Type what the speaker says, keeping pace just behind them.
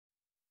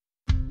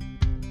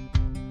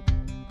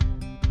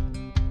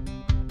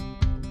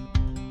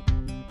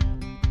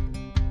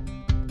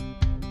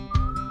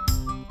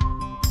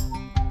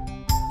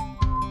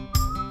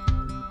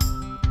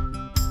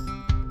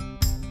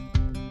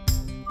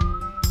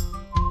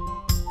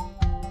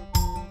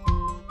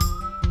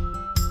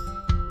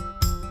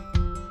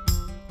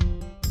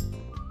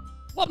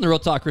Welcome to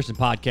Real Talk Christian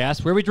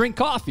Podcast, where we drink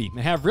coffee and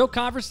have real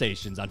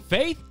conversations on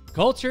faith,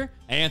 culture,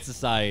 and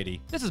society.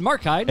 This is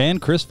Mark Hyde.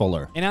 And Chris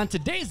Fuller. And on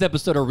today's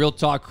episode of Real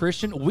Talk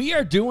Christian, we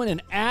are doing an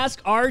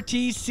Ask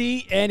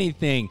RTC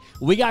Anything.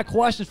 We got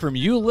questions from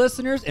you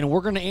listeners, and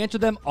we're going to answer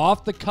them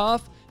off the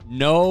cuff,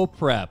 no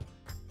prep.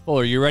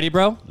 Fuller, you ready,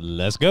 bro?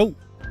 Let's go.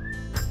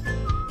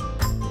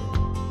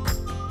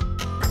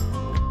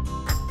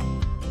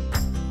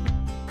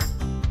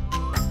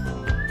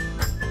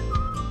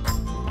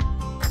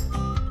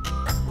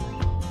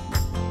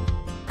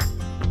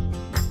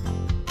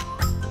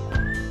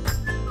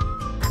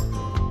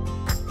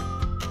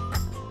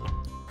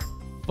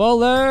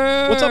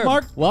 Fuller! What's up,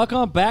 Mark?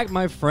 Welcome back,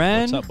 my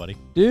friend. What's up, buddy?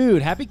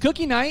 Dude, happy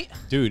cookie night.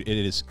 Dude, it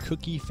is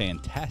Cookie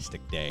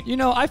Fantastic Day. You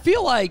know, I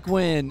feel like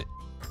when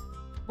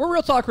we're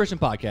Real Talk Christian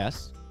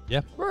Podcast,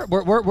 Yeah.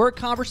 we're a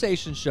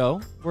conversation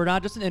show. We're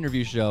not just an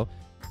interview show.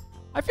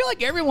 I feel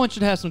like everyone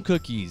should have some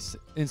cookies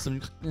and some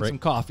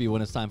coffee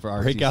when it's time for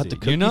RTC. Break out the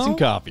cookies you know? and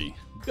coffee.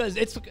 Because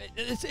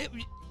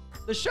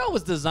the show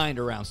was designed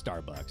around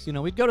Starbucks. You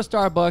know, we'd go to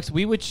Starbucks,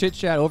 we would chit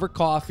chat over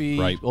coffee,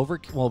 Right.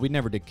 Well, we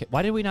never did.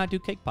 Why did we not do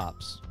cake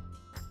pops?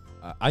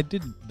 I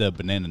did the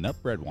banana nut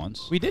bread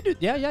once. We did do,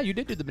 yeah, you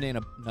did do the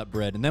banana nut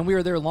bread, and then we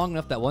were there long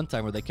enough that one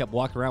time where they kept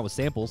walking around with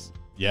samples.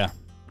 Yeah.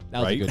 That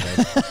was Right. a good day.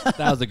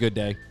 That was a good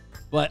day.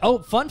 But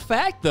fun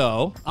fact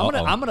though,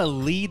 I'm gonna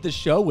lead the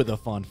show with a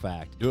fun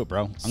fact. Do it,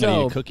 bro. I'm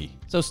gonna eat a cookie.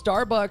 So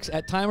Starbucks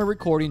at time of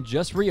recording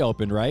just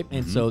reopened, right?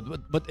 And so,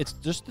 but it's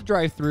just the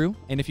drive-through.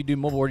 And if you do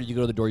mobile order, you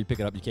go to the door, you pick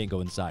it up, you can't go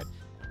inside.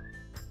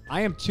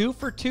 I am 2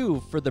 for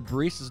 2 for the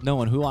baristas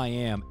knowing who I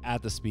am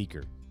at the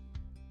speaker.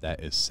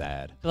 That is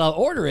sad. So I'll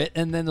order it,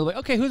 and then they're like,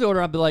 "Okay, who's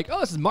ordering?" I'll be like, "Oh,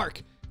 this is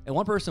Mark." And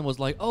one person was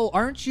like, "Oh,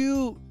 aren't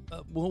you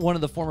one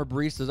of the former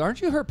baristas?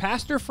 Aren't you her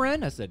pastor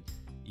friend?" I said,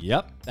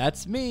 "Yep,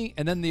 that's me."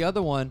 And then the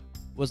other one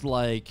was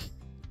like,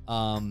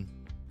 I'm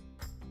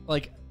 2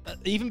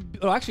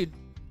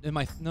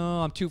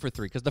 for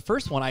 3 because the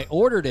first one I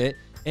ordered it,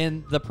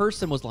 and the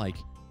person was like,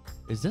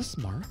 "Is this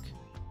Mark?"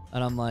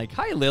 And I'm like,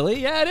 "Hi,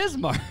 Lily. Yeah, it is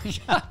Mark."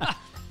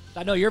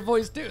 I know your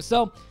voice too.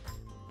 So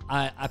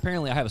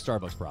apparently I have a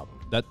Starbucks problem.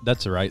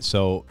 That's all right.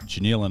 So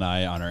Janelle and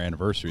I, on our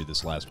anniversary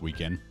this last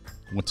weekend,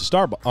 went to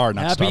Starbucks. Or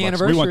not Happy Starbucks.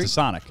 anniversary. We went to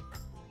Sonic.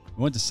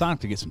 We went to Sonic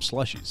to get some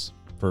slushies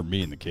for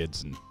me and the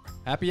kids, and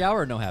Happy hour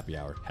or no happy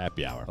hour?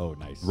 happy hour. Oh,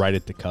 nice. Right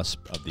at the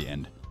cusp of the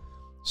end.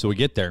 So we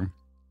get there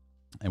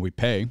and we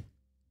pay,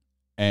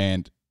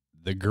 and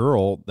the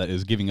girl that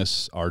is giving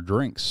us our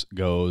drinks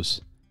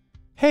goes,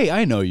 "Hey,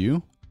 I know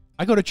you.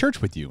 I go to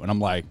church with you." And I'm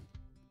like,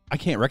 I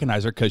can't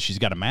recognize her because she's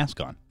got a mask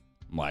on.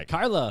 I'm like,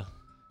 Carla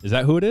is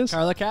that who it is?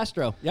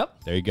 Castro.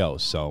 Yep. There you go.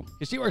 So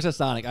Because she works at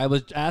Sonic. I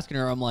was asking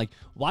her, I'm like,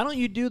 why don't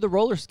you do the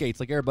roller skates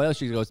like everybody else?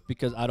 She goes,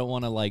 because I don't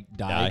want to, like,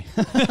 die.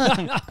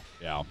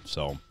 yeah.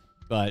 So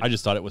But I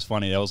just thought it was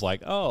funny. I was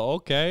like, oh,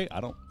 okay.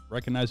 I don't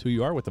recognize who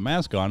you are with the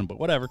mask on, but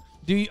whatever.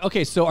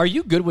 okay, so are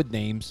you good with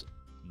names?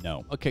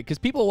 No. Okay, because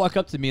people walk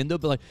up to me and they'll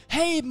be like,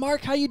 "Hey,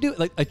 Mark, how you doing?"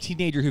 Like a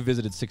teenager who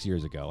visited 6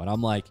 years ago, and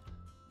I'm like,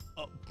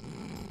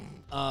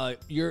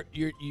 "You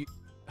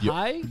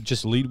hi."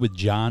 Just lead with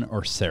John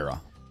or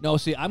Sarah. No,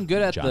 see, I'm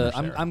good at John or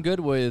Sarah. I'm good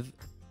with.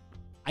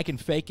 I can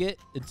fake it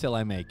until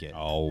I make it.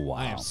 Oh, wow.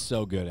 I am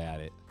so good at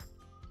it,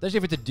 especially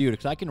if it's a dude,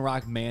 because I can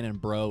rock man and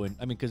bro, and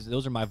because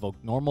those are my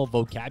normal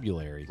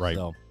vocabulary. Right.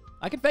 So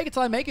I can fake it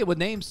till I make it with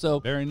names. So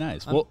Very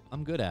nice.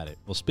 I'm good at it.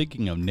 Well,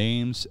 speaking of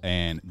names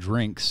and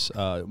drinks,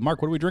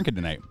 Mark, what are we drinking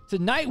tonight?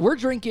 Tonight we're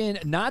drinking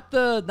not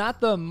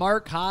the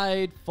Mark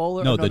Hyde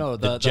Fuller. No,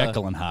 the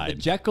Jekyll and Hyde. The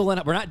Jekyll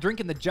and we're not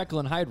drinking the Jekyll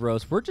and Hyde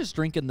roast. We're just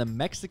drinking the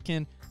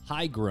Mexican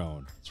high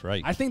grown. That's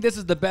right. I think this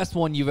is the best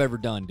one you've ever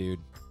done, dude.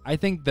 I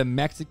think the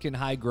Mexican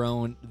high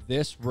grown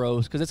this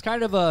roast, because it's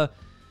kind of a.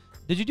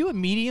 Did you do a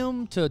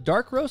medium to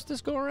dark roast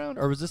this go around,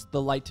 or was this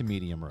the light to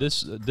medium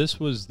roast? This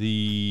was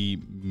the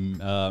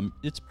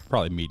it's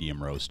probably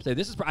medium roast. Say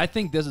I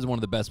think this is one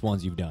of the best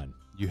ones you've done.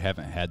 You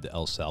haven't had the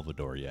El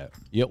Salvador yet.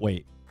 Yeah,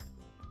 wait.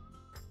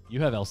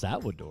 You have El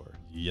Salvador.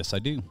 Yes, I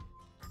do.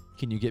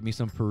 Can you get me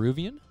some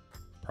Peruvian?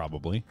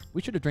 Probably.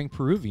 We should have drank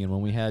Peruvian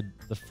when we had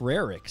the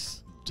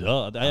Frerichs.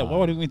 Duh.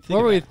 What did we think?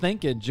 What were we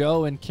thinking?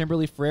 Joe and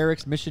Kimberly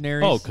Frerichs,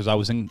 missionaries. Oh, because I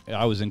was in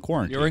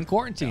quarantine. You were in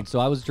quarantine, so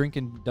I was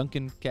drinking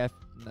Dunkin' decaf.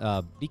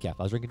 I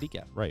was drinking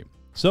decaf. Right.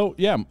 So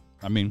yeah,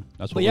 I mean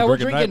that's what. But we're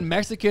drinking tonight.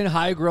 Mexican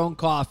high grown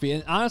coffee,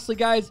 and honestly,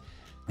 guys,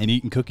 and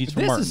eating cookies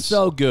from this Martin's. is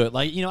so good.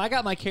 Like, I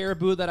got my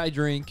Caribou that I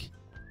drink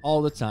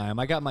all the time.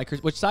 I got my,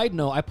 which side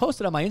note, I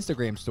posted on my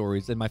Instagram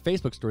stories and my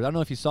Facebook stories. I don't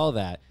know if you saw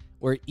that,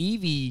 where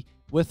Evie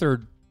with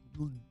her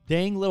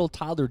dang little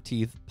toddler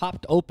teeth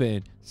popped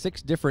open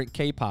 6 different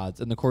K-Pods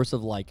in the course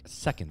of like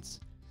seconds.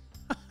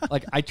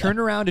 Like, I turned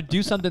around to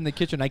do something in the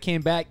kitchen. I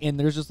came back and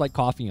there's just like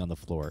coffee on the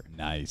floor.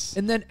 Nice.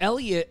 And then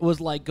Elliot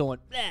was like going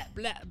blah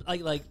blah,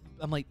 like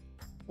I'm like,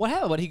 what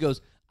happened? But he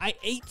goes, I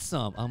ate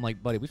some. I'm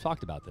like, buddy, we've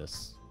talked about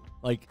this.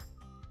 Like,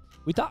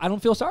 I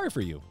don't feel sorry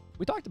for you.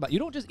 We talked about you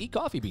don't just eat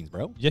coffee beans,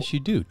 bro. Yes, you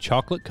do.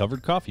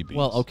 Chocolate-covered coffee beans.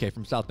 Well, okay,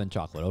 from South Bend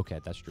Chocolate. Okay,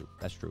 that's true.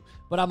 That's true.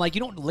 But I'm like, you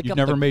don't lick You've up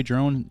never the... made your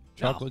own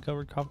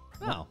chocolate-covered coffee?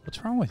 No.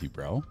 What's wrong with you,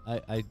 bro?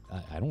 I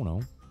don't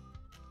know.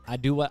 I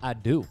do what I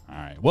do. All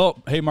right.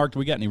 Well, hey, Mark, do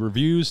we got any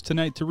reviews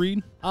tonight to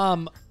read?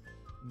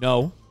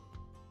 No.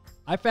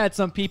 I've had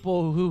some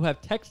people who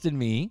have texted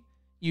me,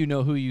 you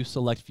know who you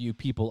select few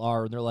people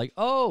are, and they're like,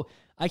 oh,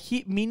 I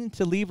keep meaning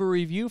to leave a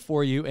review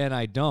for you, and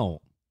I don't.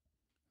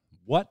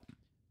 What?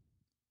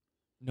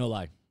 No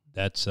lie.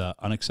 That's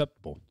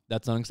unacceptable.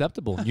 That's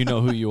unacceptable. You know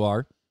who you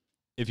are.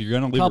 If you're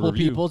going to leave a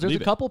review, there's a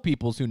couple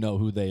peoples who know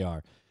who they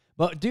are.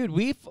 But, dude,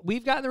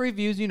 we've gotten the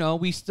reviews, you know.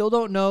 We still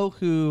don't know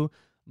who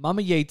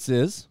Mama Yates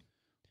is,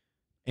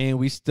 and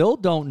we still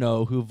don't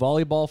know who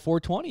Volleyball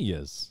 420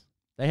 is.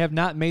 They have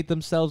not made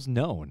themselves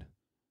known.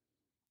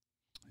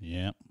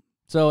 Yeah.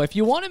 So if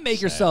you want to make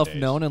Sad yourself days.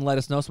 known and let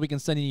us know so we can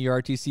send you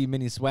your RTC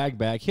mini swag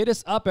bag, hit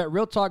us up at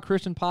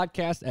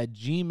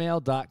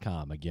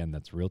realtalkchristianpodcast@gmail.com. Again,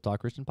 that's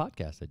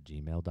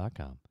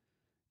realtalkchristianpodcast@gmail.com.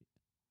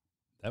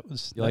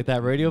 You like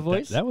that radio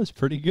voice? That was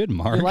pretty good,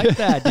 Mark. You like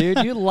that,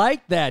 dude. You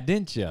liked that,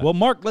 didn't you? Well,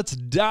 Mark, let's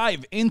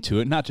dive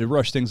into it. Not to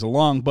rush things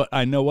along, but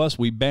I know us.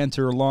 We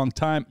banter a long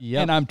time,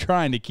 and I'm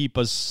trying to keep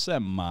us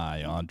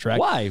semi on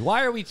track. Why?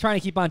 Why are we trying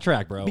to keep on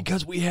track, bro?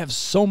 Because we have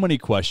so many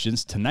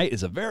questions. Tonight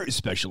is a very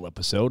special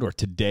episode, or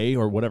today,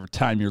 or whatever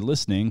time you're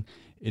listening.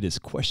 It is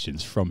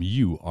questions from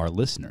you, our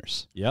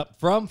listeners. Yep,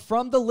 from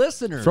the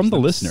listeners. From the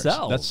listeners.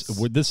 themselves.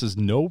 This is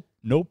no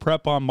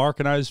prep on Mark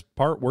and I's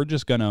part. We're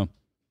just gonna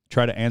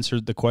try to answer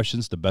the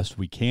questions the best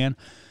we can.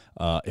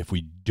 If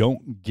we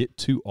don't get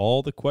to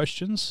all the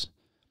questions,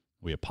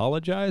 we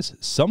apologize.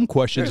 Some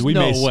questions There's we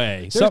no may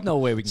way. There's no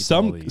way we can get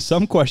all these.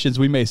 Some questions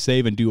we may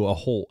save and do a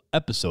whole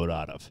episode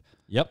out of.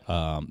 Yep.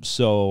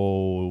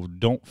 So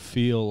don't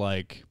feel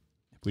like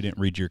if we didn't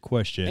read your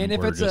question, and if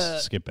we're it's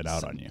just skipping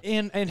out on you.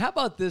 And how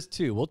about this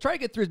too? We'll try to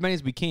get through as many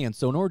as we can.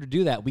 So in order to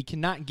do that, we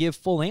cannot give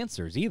full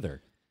answers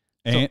either.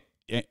 And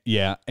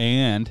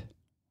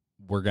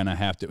we're going to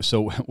have to.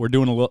 So we're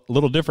doing a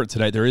little different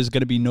tonight. There is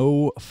going to be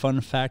no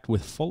fun fact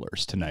with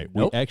Fullers tonight.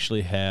 Nope. We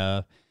actually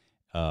have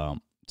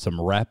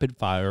some rapid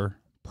fire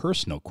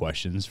personal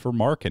questions for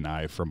Mark and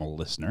I from a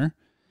listener.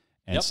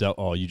 And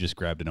so, you just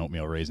grabbed an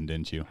oatmeal raisin,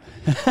 didn't you?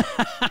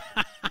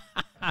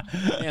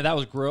 Man, that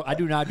was gross. I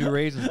do not do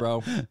raisins,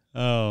 bro.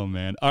 Oh,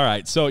 man. All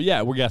right. So,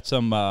 yeah, we got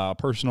some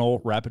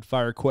personal rapid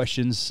fire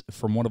questions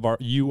from one of our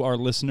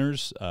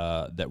listeners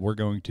that we're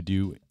going to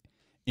do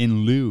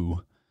in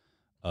lieu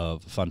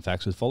of Fun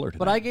Facts with Fuller today.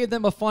 But I gave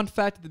them a fun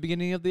fact at the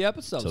beginning of the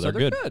episode, so they're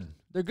good.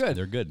 They're good.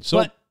 They're good.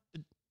 So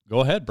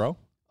go ahead, bro.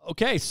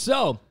 Okay,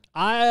 so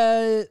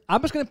I'm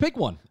just gonna pick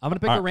one. I'm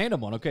gonna pick a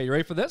random one. Okay, you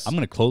ready for this? I'm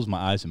gonna close my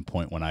eyes and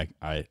point when I'm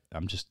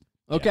just.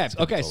 Okay.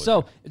 Yeah, okay.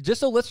 So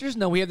just so listeners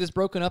know, we have this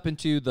broken up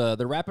into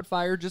the rapid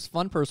fire, just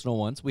fun personal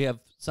ones. We have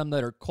some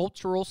that are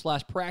cultural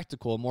 /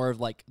 practical, more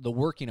of like the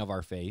working of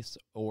our faith,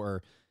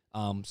 or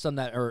some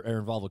that are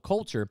involved with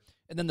culture.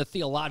 And then the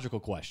theological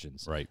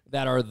questions, right?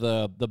 That are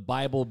the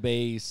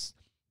Bible-based.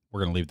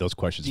 We're gonna leave those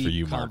questions for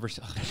you, Mark.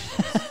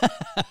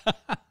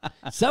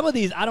 Some of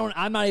these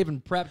I'm not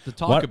even prepped to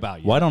talk about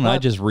yet. Why don't I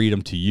just read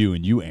them to you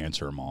and you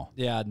answer them all?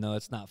 Yeah, no,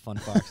 it's not fun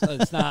facts.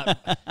 It's not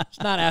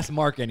Ask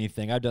Mark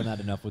anything. I've done that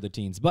enough with the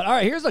teens. But all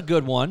right, here's a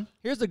good one.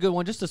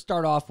 Just to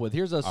start off with.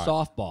 Here's a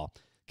softball.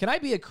 Can I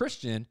be a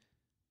Christian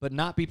but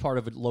not be part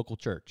of a local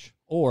church?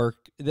 Or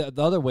the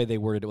other way they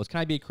worded it was, can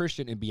I be a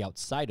Christian and be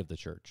outside of the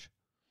church?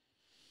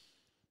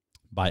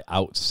 By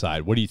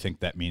outside, what do you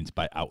think that means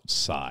by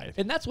outside?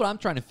 And that's what I'm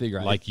trying to figure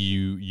out. Like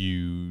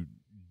you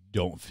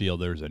don't feel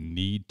there's a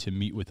need to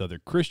meet with other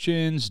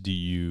Christians? Do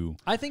you?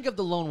 I think of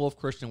the lone wolf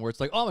Christian where it's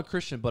like, oh, I'm a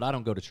Christian, but I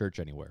don't go to church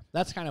anywhere.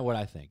 That's kind of what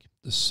I think.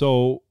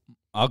 So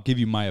I'll give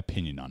you my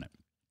opinion on it.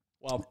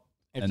 Well,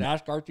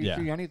 Ask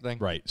RTC Anything.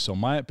 Right. So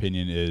my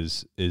opinion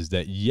is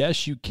that,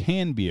 yes, you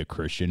can be a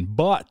Christian,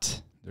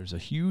 but there's a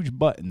huge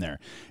but in there.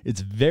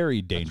 It's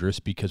very dangerous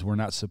because we're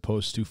not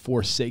supposed to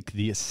forsake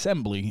the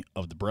assembly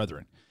of the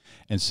brethren.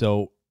 And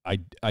so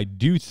I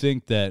do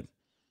think that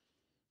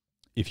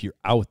if you're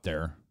out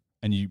there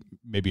and you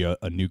maybe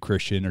a new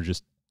Christian or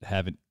just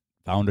haven't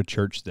found a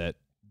church that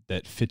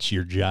fits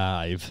your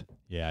jive.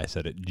 Yeah, I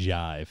said it,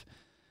 jive.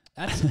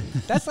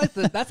 That's like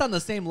that's on the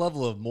same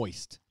level of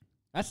moist.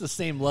 That's the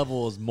same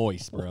level as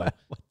moist, bro. What?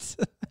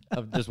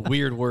 Of just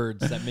weird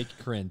words that make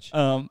you cringe.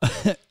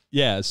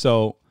 Yeah,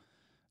 so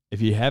if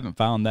you haven't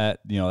found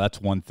that,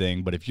 that's one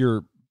thing. But if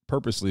you're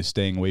purposely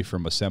staying away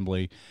from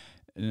assembly,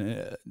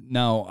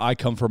 now I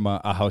come from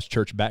a house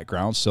church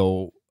background,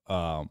 so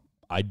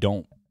I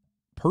don't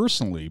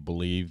personally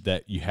believe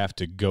that you have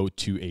to go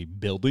to a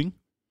building.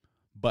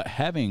 But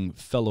having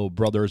fellow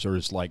brothers, or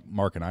as like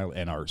Mark and I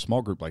and our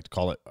small group like to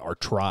call it, our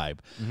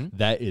tribe,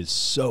 that is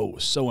so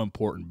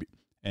important.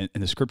 And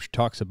the scripture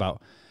talks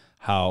about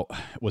how,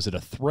 was it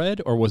a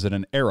thread or was it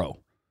an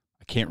arrow?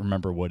 I can't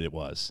remember what it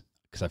was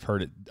because I've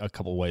heard it a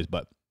couple of ways,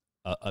 but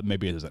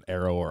maybe it was an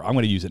arrow, or I'm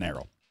going to use an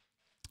arrow.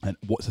 And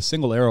a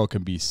single arrow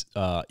can be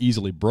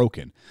easily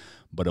broken,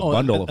 but a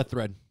bundle of a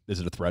thread. Is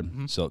it a thread?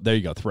 Mm-hmm. So there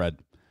you go, thread.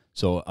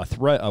 So a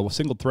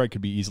single thread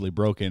could be easily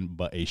broken,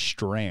 but a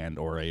strand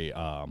or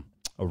a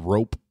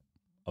rope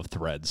of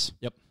threads.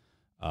 Yep.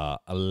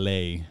 A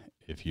lay,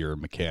 if you're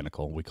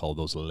mechanical, we call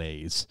those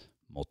lays,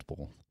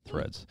 multiple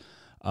threads.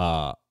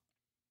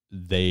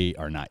 They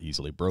are not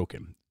easily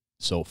broken.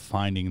 So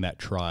finding that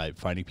tribe,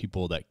 finding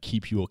people that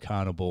keep you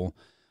accountable,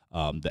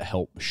 that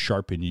help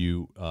sharpen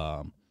you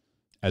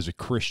as a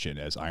Christian,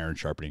 as iron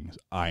sharpening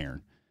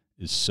iron,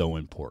 is so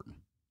important.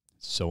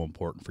 So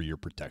important for your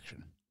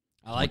protection.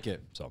 I like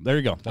it. So there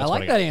you go. I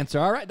like that answer.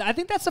 All right. I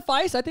think that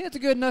suffices. I think that's a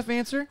good enough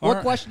answer.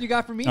 What question you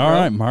got for me, All bro?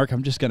 right, Mark,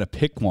 I'm just going to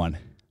pick one.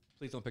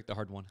 Please don't pick the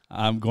hard one.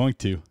 I'm going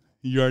to.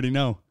 You already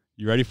know.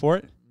 You ready for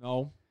it?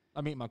 No.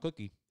 I'm eating my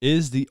cookie.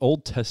 Is the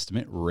Old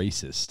Testament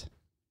racist?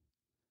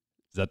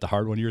 Is that the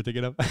hard one you were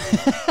thinking of?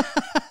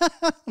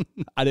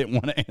 I didn't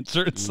want to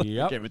answer it, so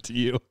I gave it to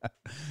you.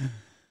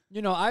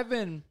 You know, I'm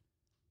going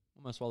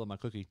to swallow my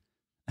cookie.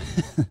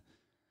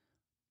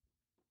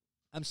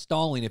 I'm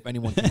stalling if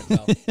anyone can't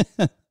tell.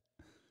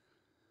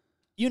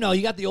 You know,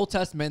 you got the Old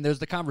Testament, and there's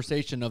the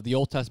conversation of the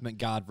Old Testament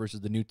God versus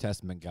the New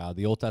Testament God.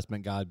 The Old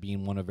Testament God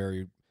being one of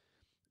very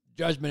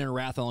judgment and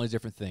wrath and all these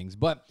different things.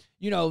 But,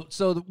 you know,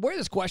 so where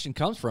this question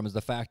comes from is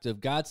the fact of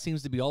God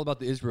seems to be all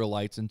about the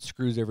Israelites and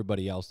screws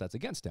everybody else that's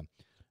against him.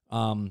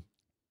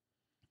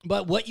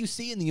 But what you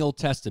see in the Old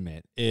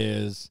Testament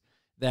is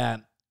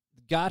that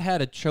God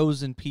had a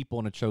chosen people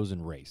and a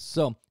chosen race.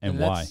 So, and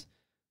why?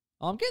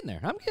 Oh, I'm getting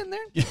there.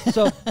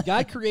 So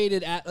God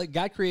created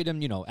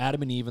him, you know,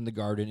 Adam and Eve in the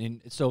garden.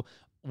 And so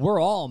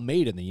we're all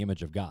made in the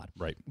image of God.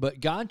 Right.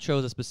 But God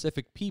chose a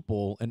specific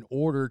people in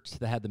order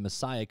to have the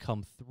Messiah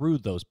come through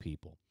those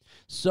people.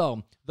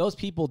 So those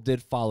people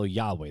did follow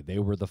Yahweh. They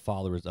were the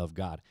followers of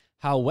God.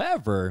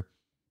 However,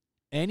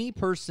 any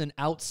person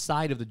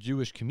outside of the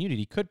Jewish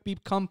community could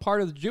become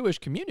part of the Jewish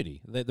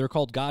community. They're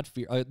called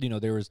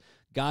there was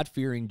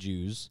God-fearing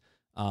Jews,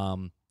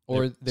 or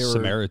there were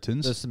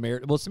Samaritans.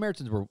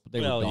 Samaritans were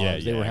dogs. Yeah,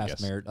 they were half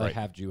Samaritan,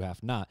 half Jew,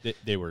 half not.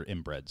 They were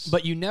inbreds.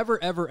 But you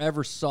never,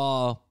 ever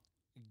saw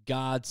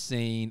God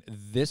saying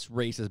this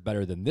race is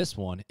better than this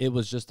one. It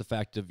was just the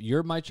fact of,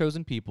 you're my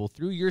chosen people.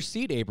 Through your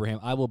seed, Abraham,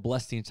 I will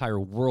bless the entire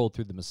world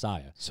through the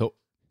Messiah. So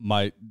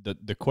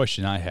the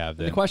question I have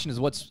then, the question is,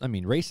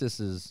 racist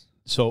is.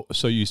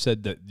 So you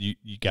said that you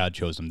God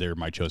chose them. They're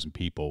my chosen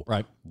people.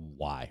 Right.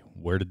 Why?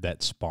 Where did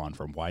that spawn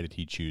from? Why did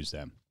he choose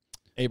them?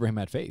 Abraham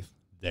had faith.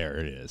 There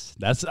it is.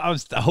 I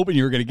was hoping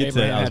you were going to get to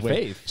that. Abraham had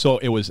faith. So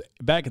it was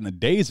back in the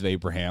days of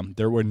Abraham,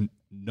 there were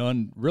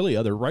none really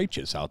other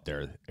righteous out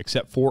there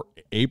except for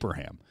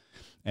Abraham.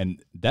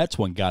 And that's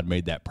when God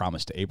made that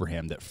promise to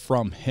Abraham that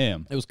from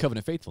him. It was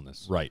covenant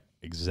faithfulness. Right,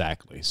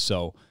 exactly.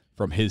 So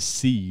from his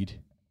seed,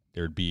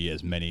 there'd be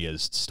as many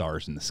as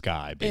stars in the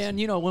sky. Basically. And,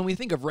 you know, when we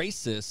think of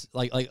racist,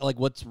 like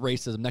what's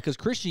racism? Because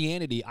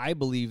Christianity, I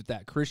believe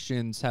that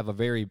Christians have a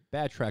very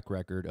bad track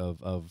record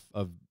of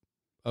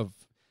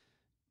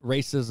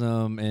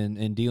racism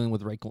and dealing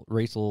with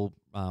racial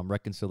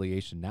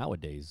reconciliation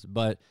nowadays.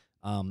 But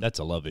that's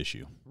a love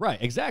issue. Right,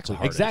 exactly.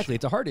 Issue.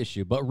 It's a hard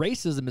issue. But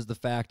racism is the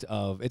fact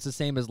of, it's the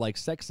same as like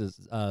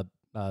sexism,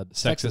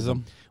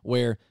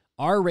 where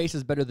our race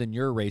is better than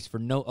your race for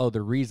no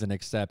other reason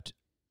except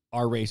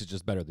our race is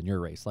just better than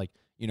your race. Like,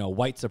 you know,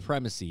 white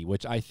supremacy,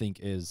 which I think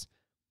is,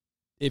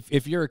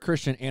 if you're a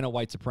Christian and a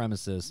white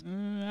supremacist,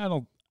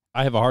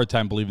 I have a hard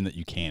time believing that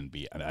you can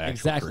be an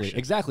actual Christian.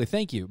 Exactly.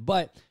 Thank you.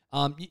 But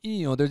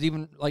you know, there's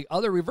even like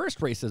other reverse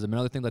racism and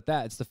other things like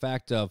that. It's the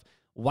fact of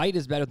white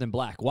is better than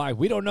black. Why?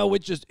 We don't know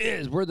which just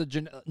is. We're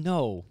the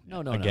no.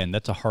 Again,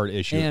 that's a hard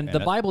issue. And the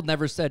Bible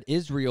never said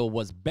Israel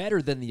was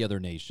better than the other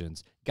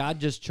nations.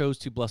 God just chose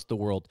to bless the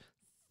world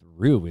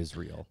through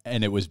Israel.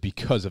 And it was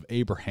because of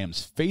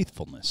Abraham's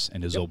faithfulness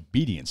and his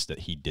obedience that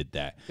he did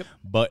that.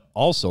 But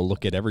also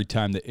look at every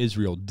time that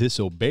Israel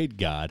disobeyed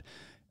God,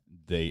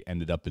 they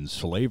ended up in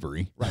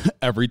slavery. Right.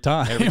 Every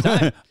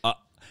time.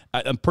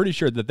 I'm pretty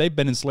sure that they've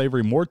been in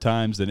slavery more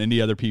times than any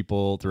other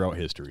people throughout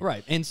history.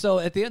 Right. And so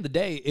at the end of the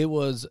day, it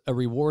was a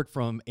reward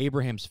from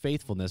Abraham's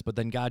faithfulness, but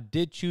then God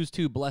did choose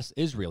to bless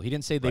Israel. He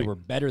didn't say they were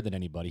better than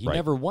anybody. He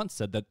never once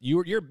said that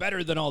you're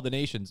better than all the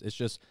nations. It's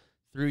just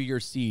through your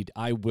seed,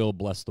 I will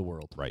bless the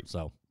world. Right.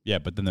 So yeah,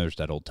 but then there's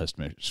that Old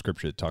Testament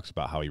scripture that talks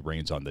about how he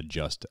reigns on the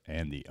just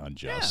and the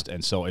unjust. Yeah.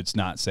 And so it's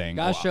not saying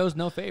God shows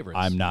no favorites.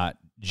 I'm not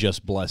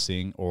just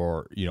blessing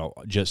or, you know,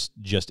 just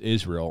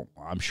Israel.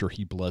 I'm sure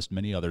he blessed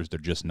many others. They're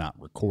just not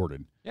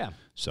recorded. Yeah.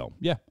 So,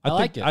 yeah.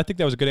 I think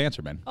that was a good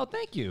answer, man. Oh,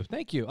 thank you.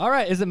 Thank you. All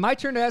right. Is it my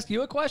turn to ask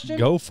you a question?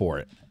 Go for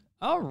it.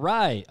 All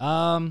right.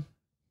 I'm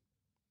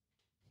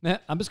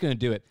just going to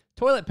do it.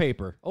 Toilet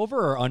paper,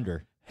 over or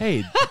under?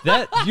 Hey,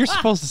 that you're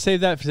supposed to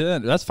save that for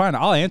then. That's fine.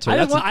 I'll answer.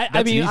 I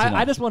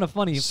just want a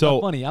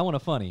funny. I want a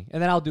funny,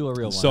 and then I'll do a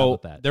real one. So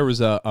about that? There was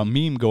a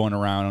meme going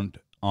around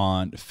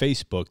on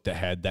Facebook that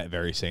had that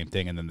very same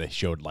thing, and then they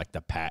showed like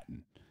the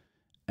patent.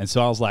 And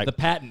so I was like, the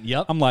patent.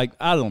 Yep. I'm like,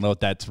 I don't know if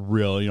that's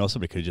real. You know,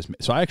 somebody could have just.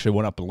 So I actually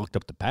went up and looked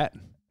up the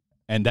patent,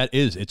 and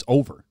it's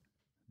over.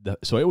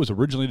 So it was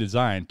originally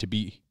designed to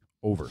be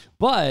over.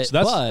 But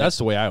So that's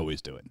the way I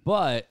always do it.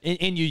 But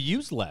and you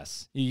use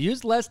less. You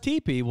use less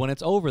TP when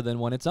it's over than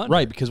when it's under.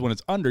 Right, because when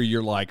it's under,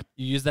 you're like,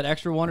 you use that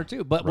extra 1 or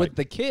 2. But Right. with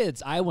the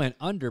kids, I went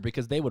under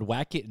because they would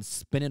whack it and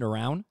spin it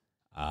around.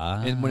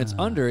 And when it's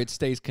under, it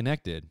stays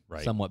connected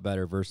somewhat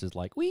better versus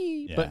like,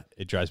 wee. Yeah, but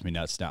it drives me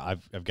nuts now.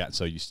 I've gotten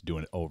so used to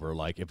doing it over.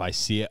 Like if I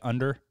see it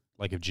under,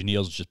 like if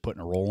Janelle's just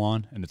putting a roll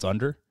on and it's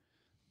under,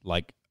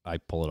 like I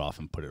pull it off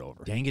and put it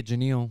over. Dang it,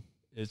 Janelle.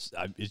 It's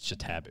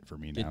just habit for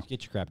me now.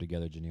 Get your crap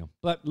together, Janelle.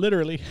 But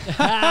literally.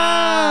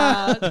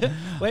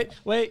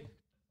 Wait.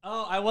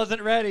 Oh, I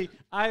wasn't ready.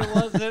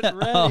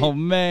 Oh,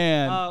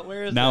 man.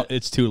 Where is now it?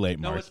 It's too late,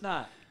 Mark. No, it's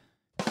not.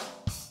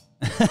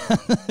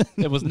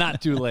 It was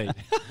not too late.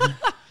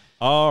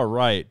 All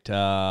right.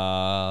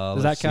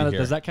 Does that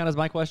count as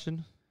my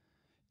question?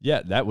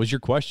 Yeah, that was your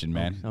question,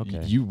 man.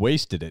 Okay. You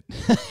wasted it.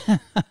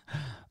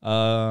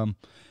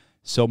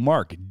 So,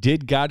 Mark,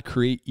 did God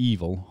create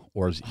evil,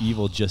 or is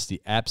evil just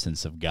the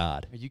absence of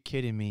God? Are you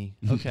kidding me?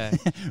 Okay.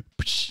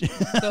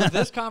 So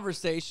this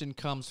conversation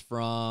comes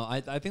from,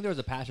 I think there was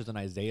a passage in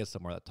Isaiah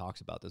somewhere that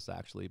talks about this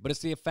actually, but it's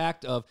the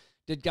fact of,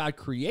 did God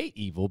create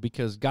evil?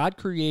 Because God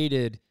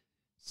created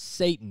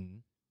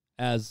Satan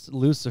as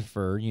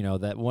Lucifer,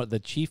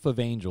 the chief of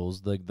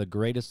angels, the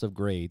greatest of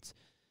greats.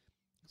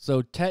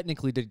 So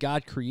technically, did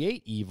God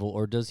create evil,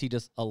 or does he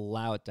just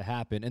allow it to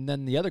happen? And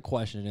then the other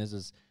question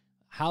is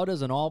how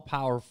does an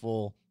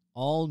all-powerful,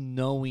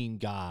 all-knowing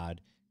God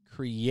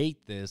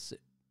create this,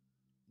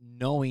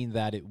 knowing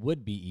that it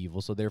would be evil,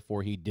 so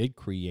therefore he did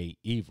create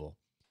evil?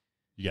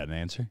 You got an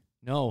answer?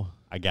 No.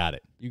 I got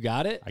it. You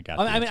got it? I got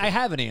I mean, I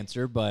have an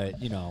answer, but,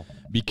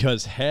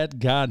 Because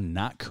had God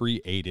not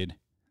created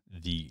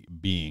the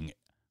being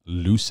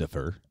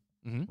Lucifer,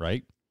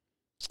 right?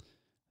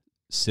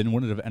 Sin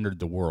wouldn't have entered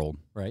the world.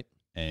 Right.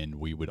 And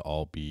we would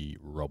all be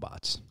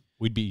robots.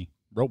 We'd be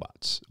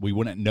robots. We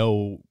wouldn't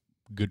know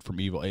good from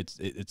evil.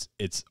 It's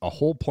a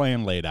whole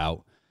plan laid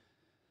out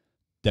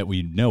that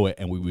we know it,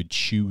 and we would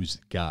choose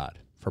God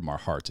from our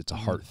hearts. It's a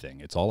heart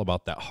thing. It's all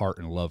about that heart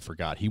and love for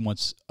God. He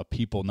wants a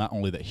people not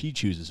only that he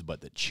chooses,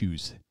 but that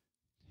choose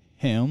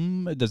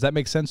him. Does that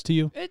make sense to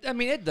you?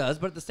 It does,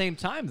 but at the same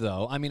time,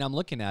 though, I'm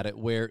looking at it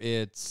where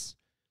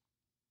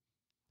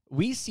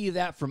we see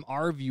that from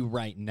our view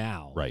right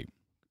now. Right.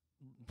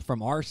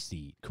 From our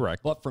seat.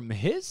 Correct. But from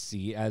his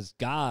seat as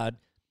God,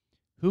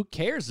 who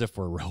cares if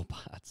we're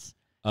robots?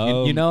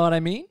 You know what I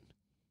mean?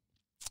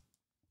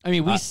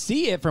 We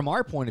see it from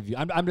our point of view.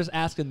 I'm just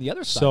asking the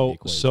other side of the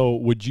equation. So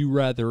would you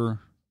rather,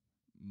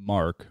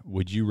 Mark,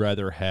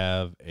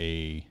 have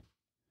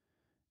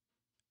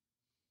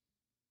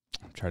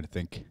I'm trying to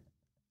think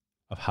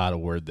of how to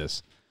word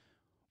this.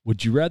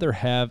 Would you rather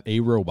have a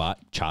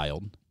robot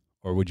child,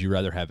 or would you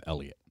rather have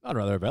Elliot? I'd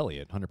rather have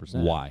Elliot,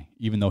 100%. Why?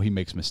 Even though he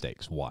makes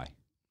mistakes, why?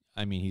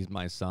 He's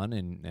my son,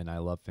 and I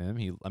love him.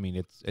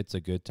 It's a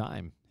good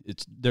time.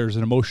 There's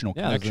an emotional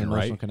connection,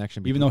 right?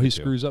 Even though he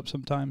screws up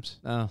sometimes.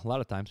 A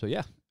lot of times, so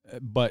yeah.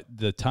 But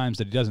the times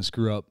that he doesn't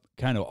screw up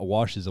kind of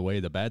washes away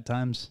the bad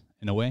times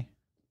in a way.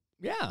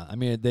 Yeah,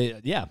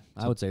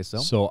 I would say so.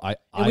 So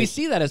we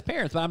see that as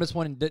parents, but I'm just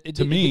wondering, it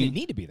didn't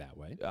need to be that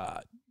way.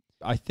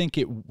 I think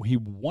he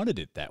wanted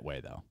it that way,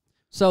 though.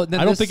 So then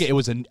I don't think it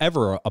was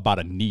ever about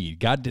a need.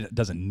 God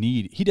doesn't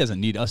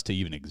need us to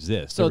even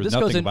exist. So this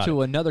goes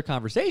into another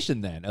conversation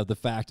then of the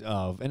fact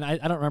of, and I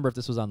don't remember if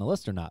this was on the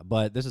list or not,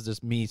 but this is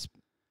just me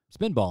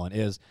spinballing,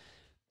 is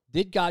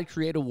did God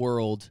create a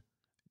world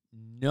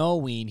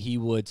knowing he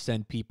would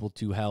send people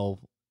to hell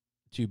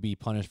to be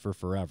punished for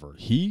forever?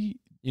 You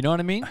know what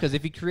I mean? Because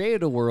if he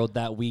created a world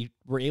that we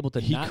were able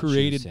to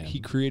choose him.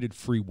 He created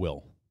free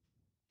will.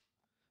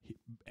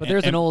 But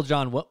there's an old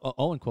John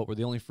Owen quote where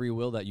the only free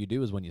will that you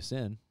do is when you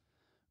sin.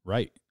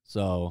 Right.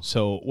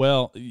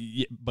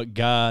 But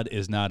God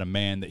is not a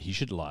man that he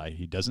should lie.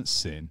 He doesn't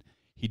sin.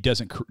 He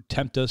doesn't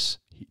tempt us.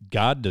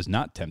 God does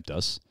not tempt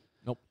us.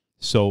 Nope.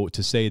 So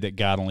to say that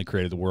God only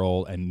created the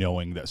world and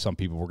knowing that some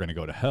people were going to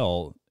go to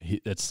hell,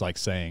 it's like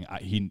saying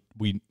he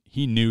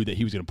knew that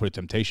he was going to put a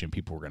temptation.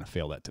 People were going to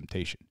fail that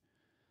temptation.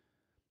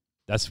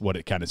 That's what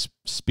it kind of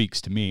speaks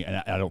to me,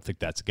 and I don't think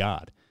that's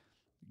God.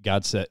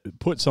 God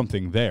put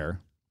something there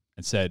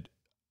and said,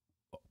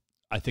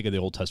 I think of the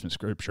Old Testament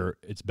scripture,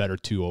 it's better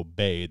to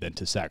obey than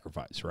to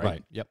sacrifice, right?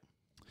 Right, yep.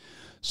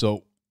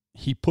 So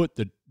he put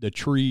the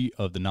tree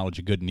of the knowledge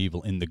of good and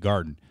evil in the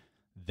garden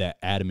that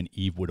Adam and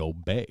Eve would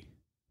obey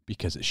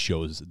because it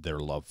shows their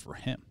love for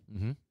him.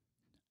 Mm-hmm.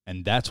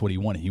 And that's what he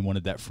wanted. He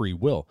wanted that free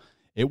will.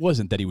 It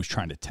wasn't that he was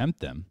trying to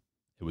tempt them.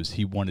 It was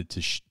he wanted to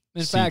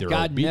in see fact, their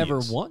God obedience. never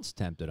once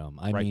tempted them.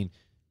 I mean,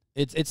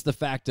 it's the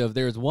fact of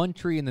there's one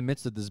tree in the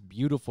midst of this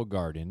beautiful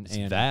garden,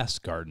 It's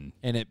vast garden,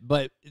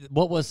 but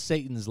what was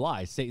Satan's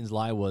lie? Satan's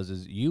lie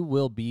was you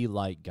will be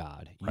like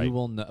God. You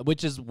will know,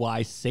 which is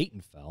why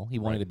Satan fell. He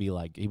wanted to be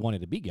he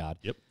wanted to be God.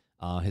 Yep.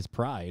 His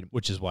pride,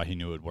 which is why he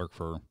knew it would work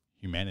for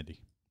humanity.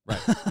 Right.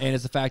 And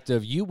it's the fact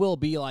of you will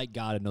be like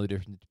God and know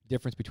the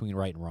difference between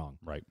right and wrong.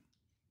 Right.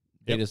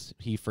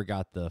 He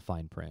forgot the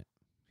fine print.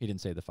 He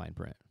didn't say the fine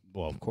print.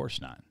 Well, of course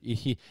not.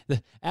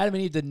 Adam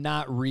and Eve did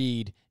not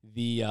read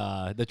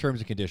the terms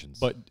and conditions.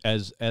 But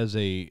as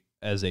a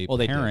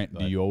parent,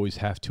 do you always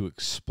have to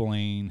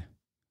explain?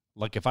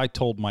 Like, if I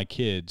told my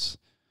kids,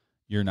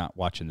 "You're not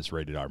watching this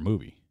rated R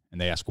movie," and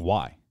they ask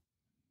why,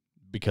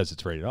 because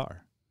it's rated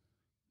R.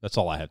 That's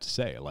all I have to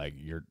say. Like,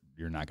 you're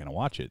not going to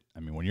watch it. I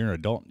mean, when you're an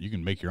adult, you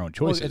can make your own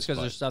choices. Well, it's because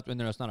there's stuff in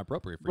there that's not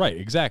appropriate for you. Right,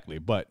 exactly.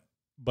 But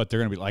they're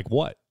going to be like,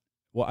 what?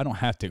 Well, I don't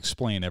have to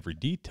explain every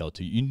detail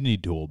to you. You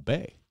need to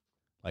obey.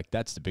 Like,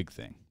 that's the big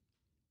thing.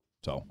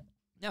 So.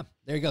 Yeah,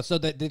 there you go. So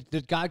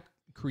did God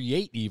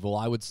create evil?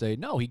 I would say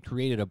no. He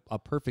created a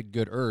perfect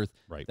good earth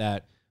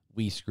that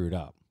we screwed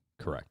up.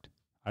 Correct.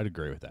 I'd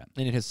agree with that.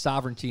 And in his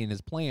sovereignty and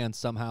his plan,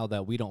 somehow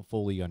that we don't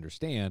fully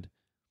understand.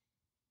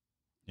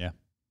 Yeah.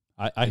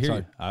 I hear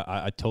you.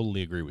 I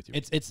totally agree with you.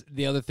 It's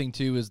the other thing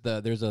too is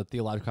there's a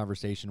theological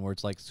conversation where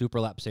it's like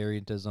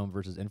superlapsarianism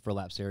versus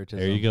infralapsarianism.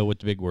 There you go with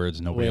the big words.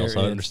 Nobody else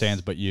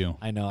understands but you.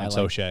 I know. And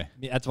Soche.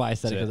 That's why I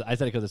said it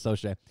because of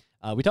Soche.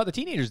 We taught the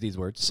teenagers these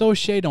words.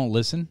 Soche don't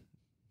listen.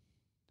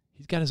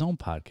 He's got his own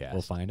podcast.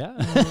 We'll find out.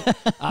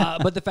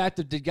 But the fact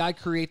that did God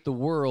create the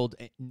world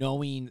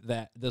knowing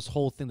that this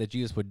whole thing that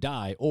Jesus would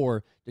die,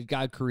 or did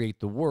God create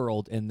the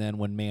world and then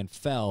when man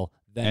fell?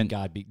 Then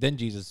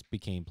Jesus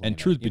became planet. And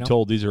truth be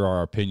told, these are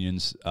our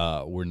opinions.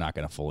 We're not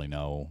going to fully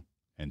know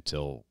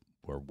until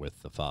we're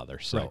with the Father.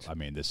 So, right. I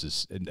mean, this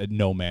is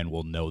no man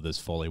will know this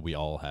fully. We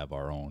all have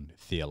our own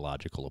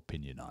theological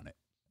opinion on it.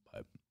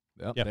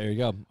 But there you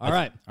go. All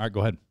right,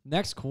 go ahead.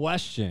 Next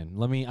question.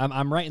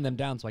 I'm writing them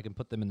down so I can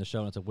put them in the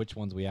show notes of which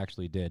ones we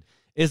actually did.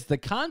 Is the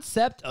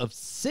concept of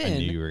sin I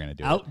knew you were gonna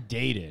do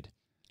outdated?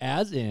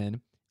 As in,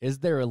 is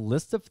there a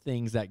list of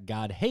things that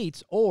God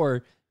hates,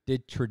 or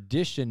did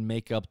tradition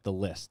make up the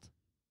list?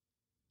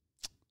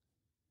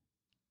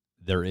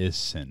 There is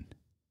sin.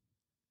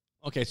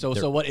 Okay,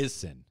 so what is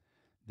sin?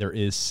 There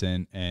is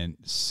sin, and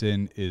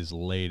sin is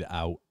laid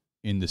out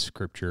in the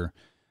Scripture.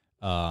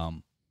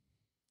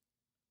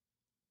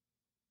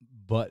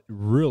 But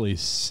really,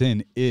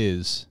 sin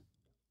is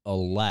a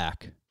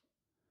lack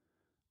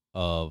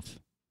of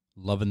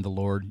loving the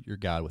Lord your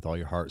God with all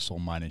your heart, soul,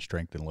 mind, and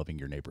strength, and loving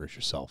your neighbor as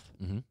yourself.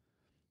 Mm-hmm.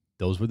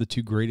 Those were the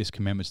two greatest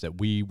commandments that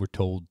we were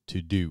told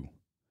to do.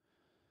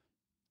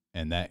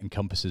 And that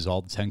encompasses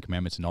all the 10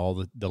 commandments and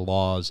all the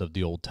laws of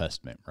the Old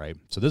Testament, right?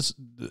 So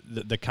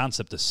the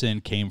concept of sin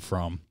came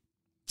from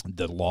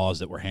the laws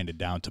that were handed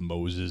down to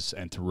Moses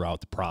and throughout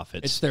the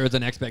prophets. There was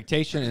an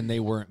expectation and they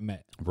weren't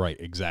met. Right,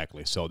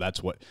 exactly. So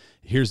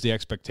here's the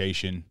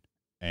expectation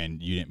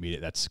and you didn't meet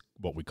it. That's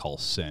what we call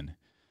sin.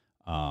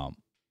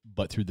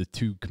 But through the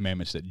two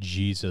commandments that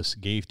Jesus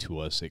gave to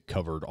us, it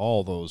covered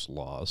all those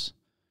laws,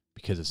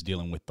 because it's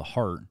dealing with the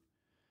heart.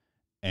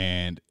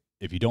 And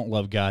if you don't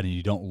love God and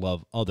you don't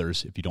love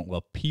others, if you don't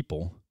love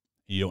people,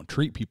 you don't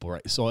treat people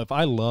right. So if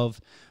I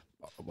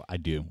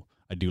do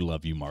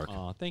love you, Mark.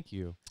 Oh, thank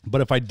you. But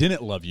if I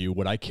didn't love you,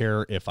 would I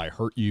care if I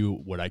hurt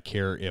you? Would I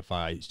care if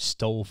I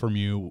stole from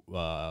you,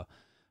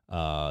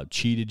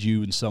 cheated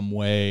you in some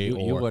way?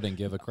 You wouldn't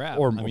give a crap.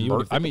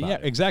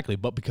 Exactly.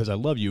 But because I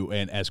love you,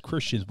 and as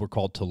Christians, we're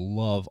called to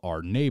love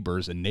our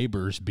neighbors, and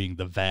neighbors being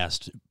the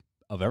vast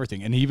of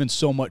everything, and even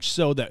so much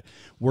so that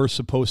we're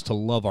supposed to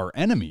love our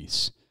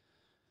enemies,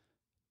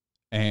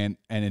 and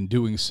in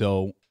doing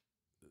so,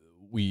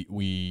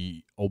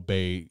 we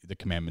obey the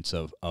commandments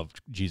of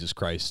Jesus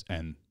Christ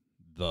and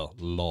the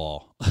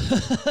law.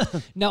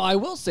 Now, I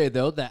will say,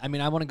 though, that, I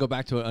want to go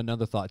back to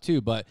another thought, too,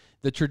 but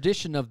the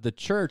tradition of the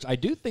church, I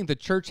do think the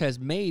church has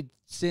made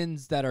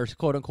sins that are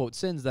quote-unquote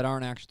sins that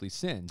aren't actually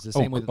sins, the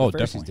same way that the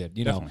Pharisees did.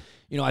 You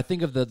know, I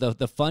think of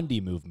the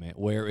Fundy movement,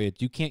 where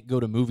you can't go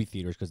to movie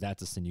theaters because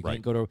that's a sin. You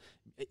can't go to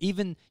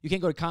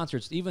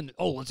concerts, even,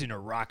 listen to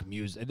rock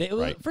music.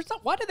 First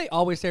off, why do they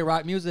always say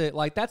rock music?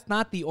 Like, that's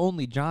not the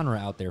only genre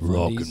out there for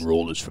rock and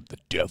roll is from the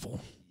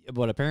devil.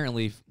 But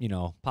apparently,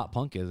 pop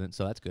punk isn't,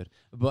 so that's good.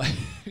 But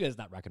it's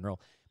not rock and roll.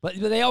 But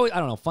they always, I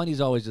don't know,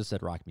 Fundy's always just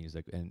said rock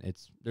music, and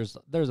there's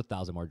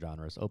 1,000 more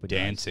genres.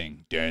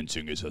 Dancing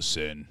is a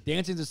sin.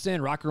 Dancing's a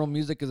sin. Rock and roll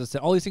music is a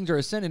sin. All these things are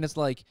a sin, and it's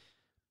like,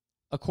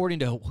 according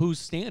to whose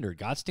standard?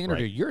 God's standard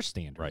or your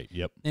standard? Right.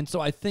 Yep. And so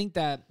I think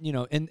that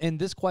and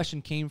this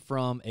question came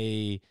from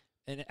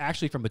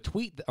actually from a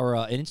tweet or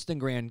an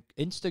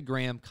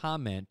Instagram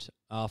comment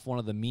off one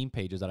of the meme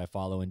pages that I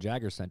follow, and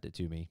Jagger sent it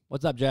to me.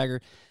 What's up,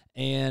 Jagger?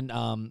 And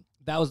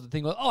that was the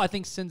thing. I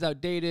think sin's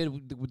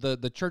outdated.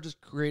 The church has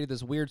created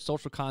this weird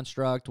social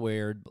construct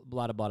where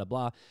blah, blah, blah,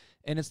 blah.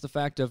 And it's the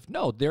fact of,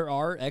 no, there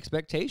are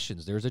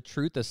expectations. There's a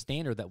truth, a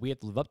standard that we have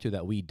to live up to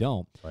that we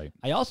don't. Right.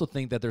 I also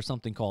think that there's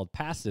something called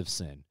passive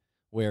sin,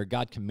 where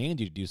God commands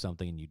you to do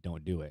something and you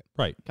don't do it.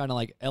 Right. Kind of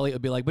like Elliot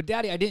would be like, but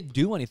Daddy, I didn't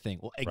do anything.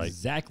 Well,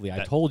 exactly.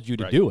 I told you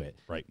to do it.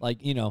 Right.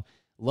 Like,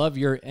 love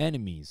your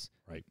enemies.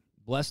 Right.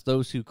 Bless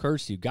those who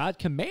curse you. God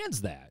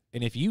commands that.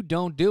 And if you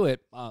don't do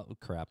it,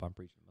 crap, I'm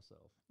preaching to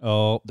myself.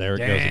 Oh, there it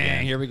goes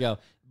again. Here we go.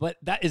 But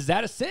is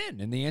that a sin?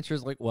 And the answer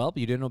is like, well,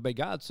 you didn't obey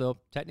God, so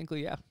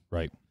technically, yeah.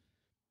 Right.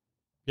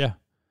 Yeah.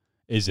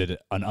 Is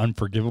it an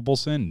unforgivable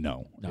sin?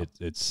 No. No.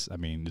 It's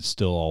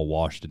still all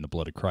washed in the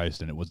blood of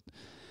Christ, and it was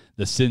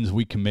the sins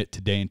we commit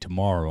today and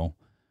tomorrow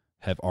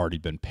have already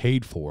been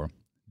paid for.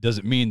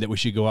 Doesn't mean that we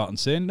should go out and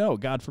sin. No,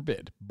 God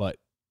forbid. But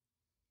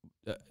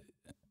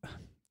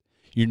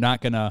you're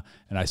not going to,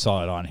 and I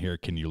saw it on here,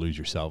 can you lose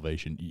your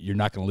salvation? You're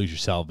not going to lose your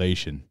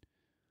salvation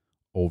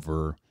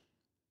over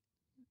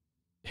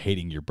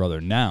hating your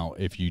brother now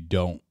if you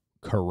don't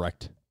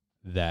correct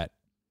that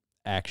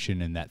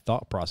action and that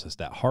thought process,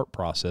 that heart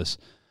process.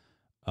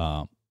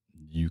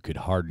 You could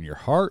harden your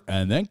heart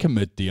and then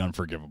commit the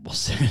unforgivable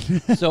sin.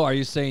 So are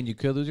you saying you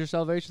could lose your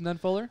salvation then,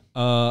 Fuller?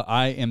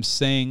 I am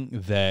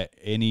saying that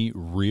any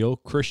real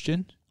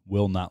Christian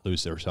will not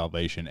lose their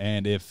salvation.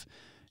 And if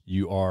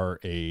you are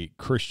a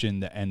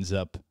Christian that ends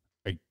up,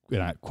 and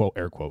I quote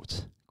air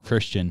quotes,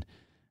 Christian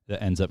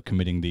that ends up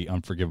committing the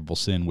unforgivable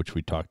sin, which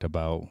we talked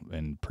about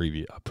in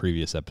a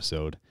previous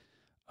episode,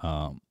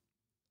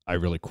 I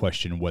really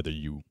question whether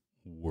you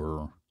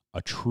were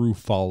a true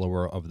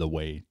follower of the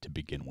way to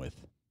begin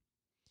with.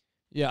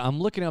 Yeah, I'm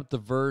looking up the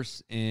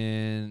verse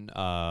in...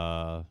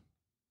 Hey,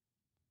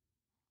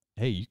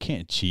 you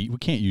can't cheat. We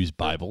can't use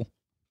Bible.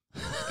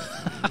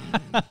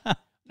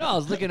 No, I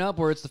was looking up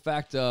where it's the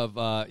fact of,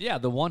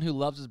 the one who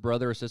loves his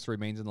brother or sister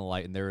remains in the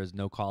light, and there is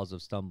no cause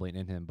of stumbling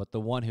in him. But the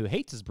one who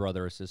hates his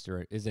brother or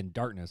sister is in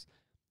darkness,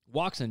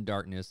 walks in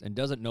darkness, and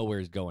doesn't know where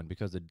he's going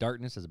because the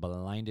darkness has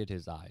blinded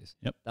his eyes.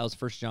 Yep. That was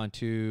 1 John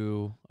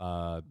 2,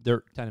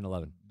 10 and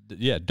 11.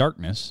 Yeah,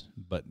 darkness,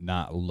 but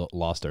not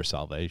lost their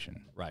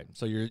salvation. Right.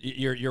 So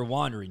you're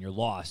wandering, you're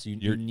lost.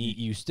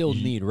 You still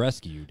need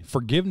rescued.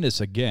 Forgiveness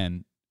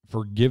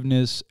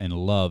and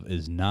love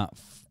is not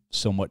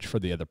so much for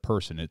the other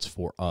person, it's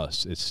for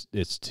us.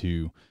 It's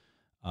to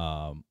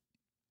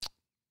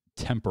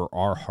temper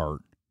our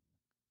heart.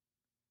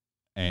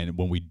 And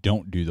when we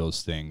don't do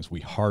those things, we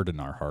harden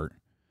our heart.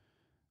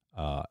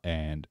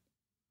 And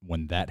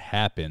when that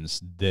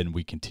happens, then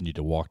we continue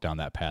to walk down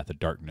that path of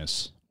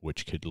darkness,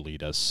 which could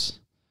lead us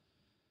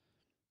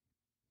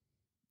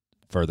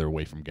further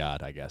away from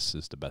God, I guess,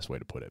 is the best way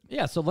to put it.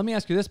 Yeah, so let me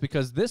ask you this,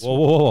 because this...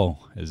 Whoa.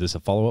 Is this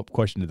a follow-up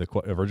question to the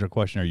original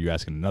question, or are you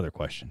asking another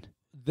question?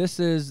 This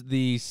is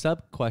the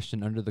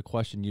sub-question under the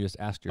question you just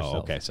asked yourself. Oh,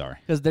 okay, sorry.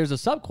 Because there's a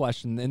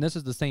sub-question, and this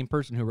is the same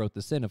person who wrote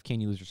this in of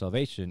can you lose your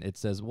salvation? It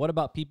says, what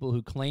about people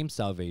who claim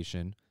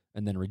salvation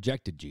and then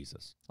rejected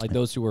Jesus? Like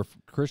those who were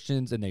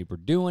Christians and they were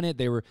doing it.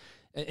 They were,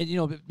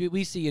 and,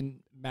 we see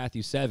in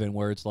Matthew 7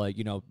 where it's like,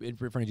 in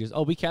front of Jesus,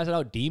 oh, we casted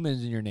out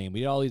demons in your name.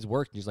 We did all these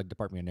works. And he's like,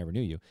 depart me, I never knew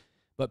you.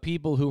 But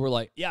people who were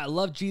like, yeah, I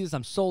love Jesus.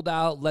 I'm sold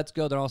out. Let's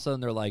go. Then all of a sudden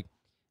they're like,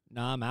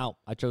 nah, I'm out.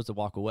 I chose to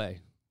walk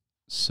away.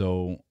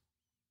 So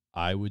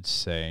I would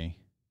say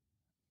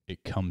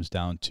it comes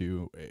down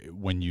to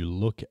when you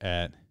look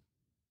at,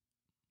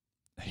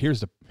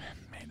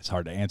 it's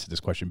hard to answer this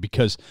question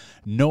because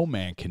no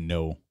man can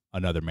know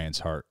another man's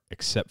heart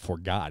except for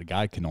God.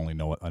 God can only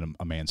know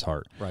a man's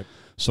heart. Right.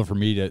 So for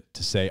me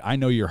to say, I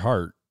know your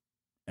heart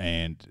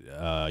and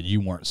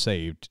you weren't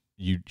saved,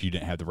 you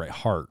didn't have the right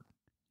heart,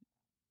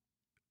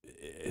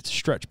 it's a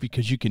stretch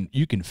because you can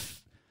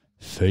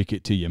fake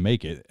it till you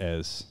make it,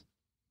 as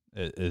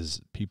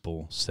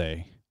people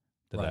say.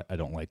 Right. I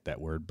don't like that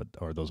word,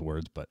 or those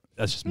words, but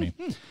that's just me.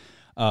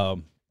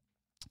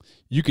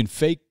 You can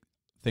fake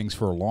things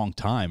for a long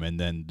time, and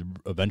then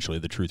eventually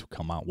the truth will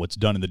come out. What's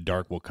done in the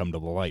dark will come to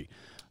the light.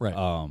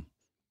 Right.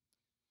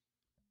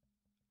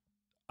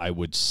 I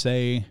would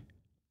say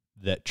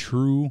that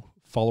true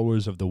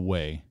followers of the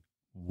way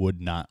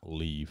would not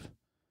leave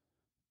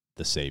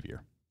the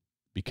Savior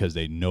because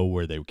they know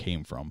where they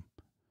came from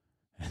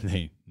and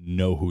they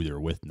know who they're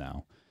with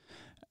now.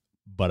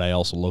 But I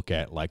also look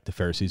at like the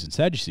Pharisees and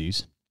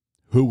Sadducees,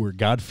 who were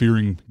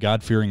God-fearing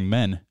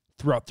men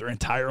throughout their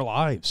entire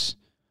lives,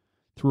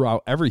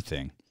 throughout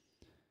everything,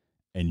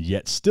 and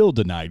yet still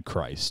denied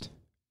Christ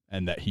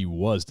and that he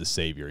was the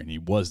Savior and he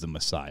was the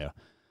Messiah.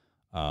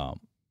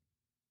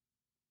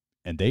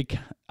 And they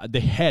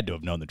had to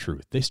have known the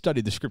truth. They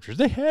studied the Scriptures.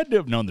 They had to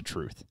have known the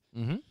truth.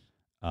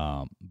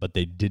 Mm-hmm. But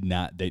they did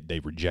not. They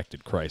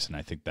rejected Christ, and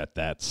I think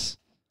that's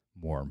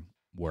more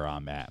where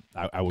I'm at.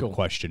 I would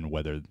question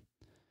whether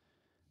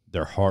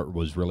their heart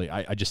was really.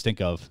 I just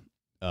think of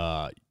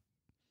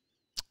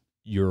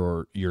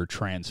you're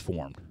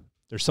transformed.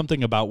 There's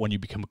something about when you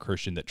become a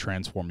Christian that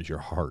transforms your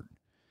heart.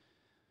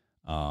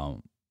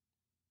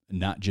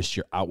 Not just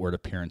your outward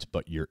appearance,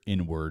 but your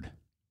inward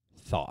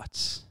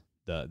thoughts,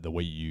 the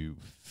way you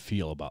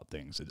feel about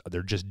things.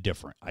 They're just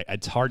different.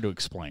 It's hard to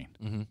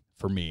explain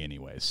for me,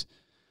 anyways.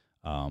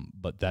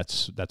 But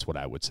that's what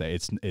I would say.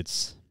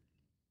 It's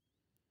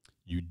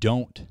you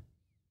don't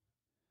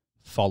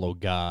follow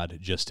God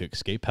just to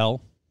escape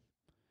hell.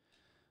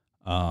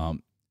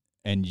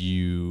 And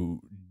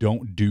you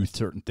don't do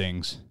certain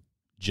things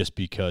just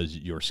because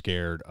you're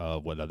scared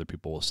of what other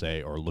people will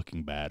say or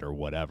looking bad or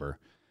whatever.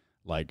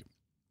 Like,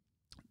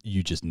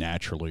 you just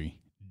naturally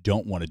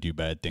don't want to do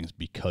bad things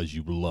because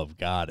you love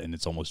God, and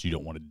it's almost you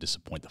don't want to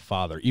disappoint the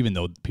Father, even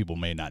though people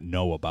may not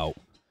know about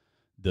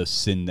the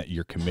sin that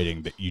you're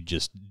committing, that you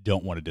just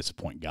don't want to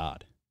disappoint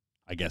God.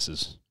 I guess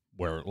is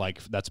where,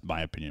 like, that's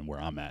my opinion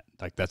where I'm at.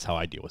 Like, that's how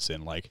I deal with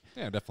sin. Like,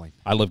 Yeah, definitely.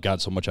 I love God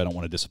so much I don't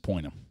want to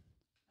disappoint him.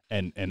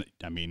 And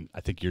I mean,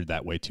 I think you're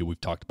that way too. We've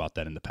talked about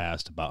that in the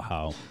past about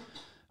how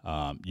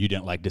you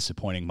didn't like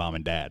disappointing mom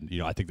and dad. You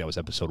know, I think that was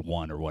episode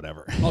 1 or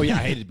whatever. Oh, yeah, I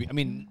hated to be. I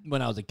mean,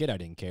 when I was a kid, I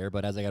didn't care.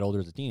 But as I got older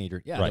as a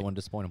teenager, yeah, I didn't want to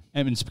disappoint them.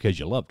 And it's because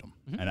you loved them.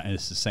 Mm-hmm. And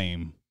it's the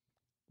same,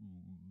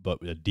 but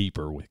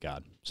deeper with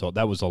God. So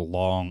that was a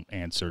long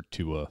answer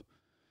to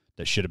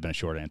that should have been a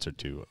short answer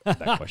to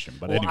that question.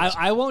 But well, anyways.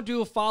 I won't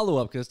do a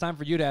follow-up because it's time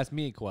for you to ask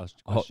me a question.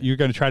 Oh, you're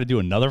going to try to do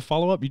another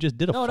follow-up? You just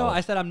did a No, follow-up.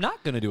 I said I'm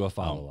not going to do a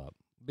follow-up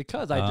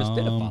because I just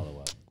did a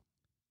follow-up.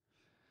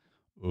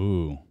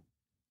 Ooh.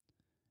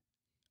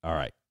 All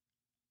right.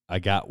 I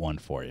got one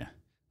for you.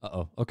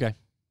 Uh-oh. Okay.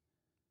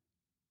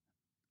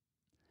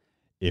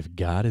 If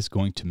God is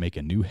going to make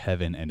a new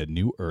heaven and a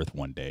new earth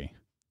one day,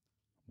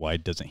 why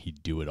doesn't he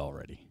do it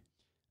already?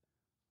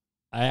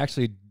 I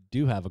actually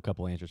do have a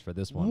couple answers for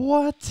this one.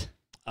 What?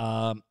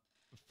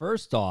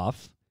 First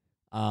off,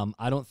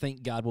 I don't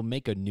think God will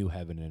make a new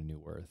heaven and a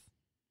new earth.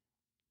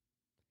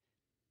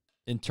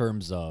 In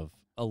terms of,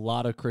 a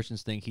lot of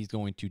Christians think he's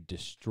going to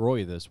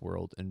destroy this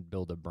world and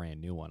build a brand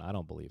new one. I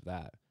don't believe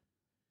that.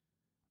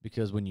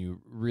 Because when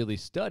you really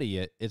study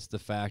it, it's the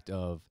fact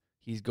of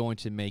he's going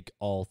to make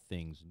all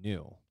things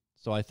new.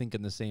 So I think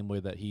in the same way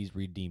that he's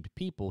redeemed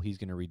people, he's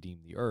going to redeem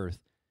the earth.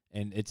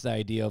 And it's the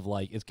idea of,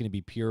 like, it's going to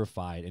be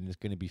purified and it's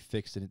going to be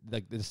fixed. And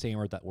like the same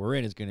earth that we're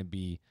in is going to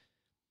be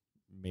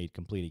made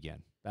complete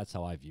again. That's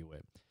how I view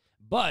it.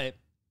 But,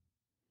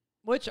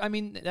 which, I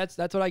mean, that's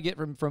what I get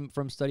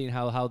from studying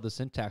how the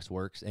syntax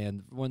works.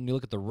 And when you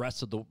look at the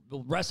rest of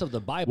the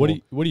Bible,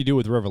 What do you do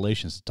with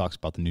Revelations that talks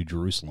about the New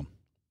Jerusalem?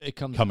 It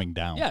comes coming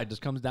down. Yeah, it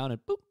just comes down and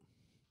boop.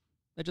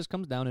 It just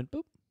comes down and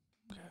boop.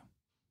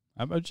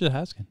 I'm just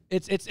asking.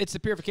 It's a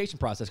purification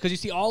process because you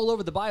see all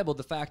over the Bible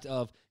the fact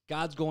of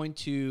God's going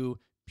to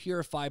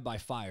purify by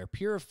fire.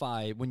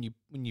 Purify when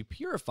you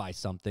purify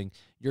something,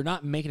 you're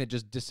not making it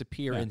just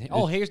disappear. Yeah.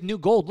 And here's new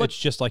gold. Look, It's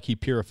just like he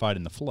purified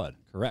in the flood.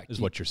 correct Is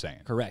what you're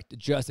saying. Correct.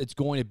 Just it's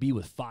going to be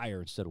with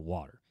fire instead of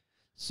water.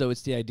 So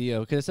it's the idea,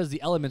 because it says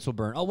the elements will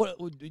burn. Oh, what?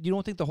 You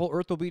don't think the whole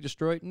earth will be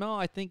destroyed? No,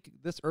 I think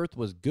this earth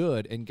was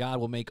good, and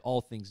God will make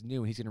all things new,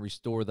 and he's going to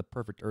restore the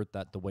perfect earth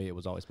the way it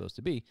was always supposed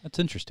to be. That's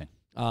interesting.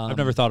 I've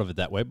never thought of it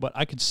that way, but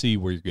I could see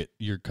where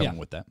you're coming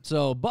with that.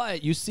 So,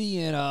 but you see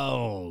in,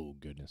 1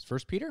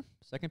 Peter,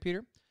 2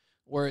 Peter,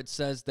 where it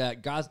says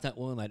that God's not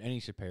willing that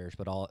any should perish,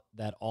 but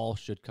all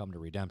should come to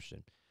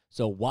redemption.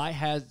 So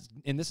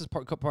and this is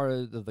part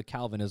of the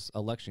Calvinist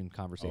election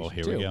conversation, Oh,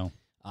 here too. we go.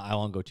 I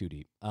won't go too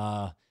deep.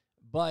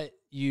 But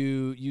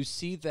you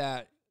see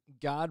that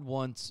God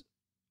wants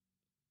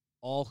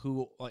all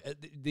who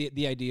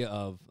the idea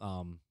of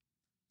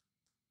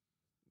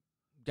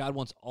God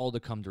wants all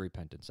to come to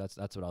repentance. That's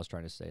what I was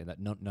trying to say, and that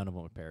none of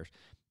them would perish.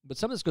 But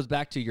some of this goes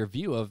back to your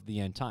view of the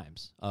end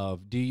times.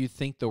 Of, do you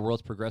think the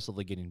world's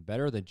progressively getting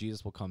better, that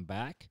Jesus will come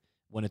back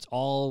when it's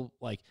all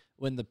like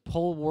when the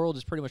whole world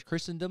is pretty much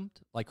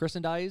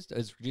Christendized?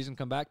 Is Jesus gonna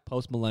come back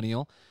post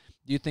millennial?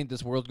 Do you think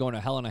this world's going to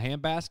hell in a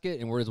handbasket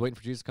and we're just waiting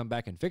for Jesus to come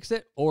back and fix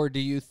it? Or do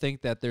you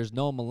think that there's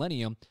no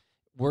millennium,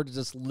 we're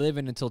just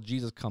living until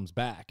Jesus comes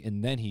back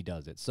and then he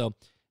does it? So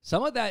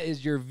some of that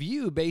is your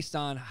view based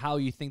on how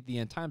you think the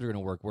end times are going to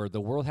work, where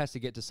the world has to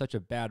get to such a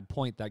bad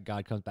point that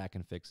God comes back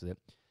and fixes it,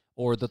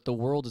 or that the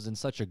world is in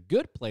such a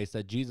good place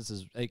that Jesus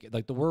is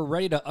like we're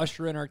ready to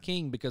usher in our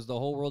king because the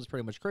whole world is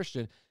pretty much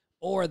Christian,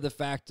 or the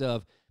fact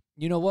of,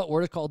 you know what,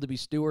 we're called to be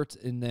stewards,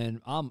 and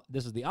then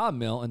this is the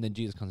mill, and then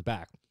Jesus comes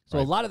back. So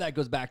a lot of that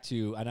goes back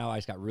to, I know I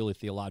just got really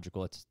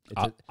theological.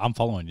 I'm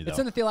following you, though. It's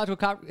in the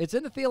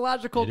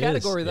theological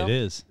category, though. It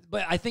is.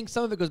 But I think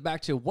some of it goes back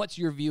to, what's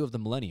your view of the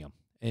millennium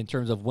in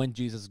terms of when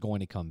Jesus is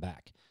going to come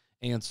back?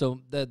 And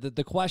so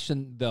the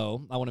question,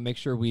 though, I want to make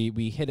sure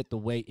we hit it the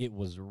way it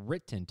was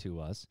written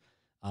to us.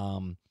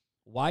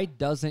 Why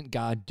doesn't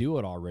God do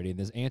it already? And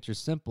this answer is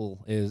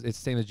simple. It's the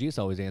same as Jesus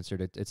always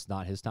answered it. It's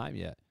not his time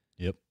yet.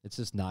 Yep. It's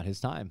just not his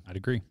time. I'd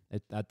agree.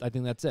 I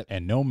think that's it.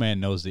 And no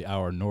man knows the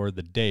hour nor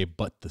the day,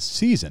 but the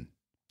season.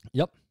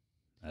 Yep.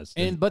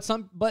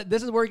 But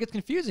this is where it gets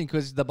confusing,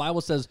 because the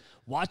Bible says,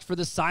 watch for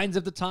the signs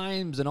of the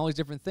times and all these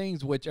different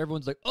things, which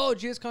everyone's like, oh,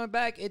 Jesus coming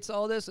back. It's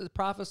all this, it's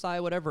prophesy,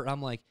 whatever.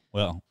 I'm like,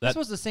 well, this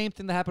was the same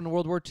thing that happened in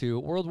World War II,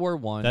 World War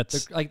I.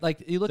 That's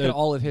like you look at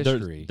all of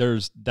history.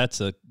 That's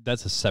a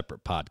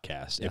separate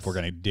podcast if we're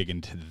going to dig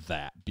into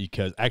that,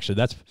 because actually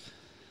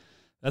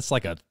that's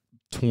like a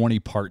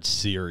 20-part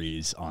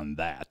series on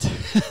that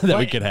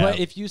we could have. But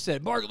if you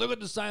said, Mark, look at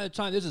the sign of the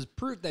time, this is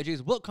proof that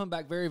Jesus will come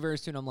back very, very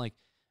soon. I'm like,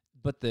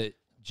 but the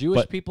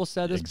Jewish people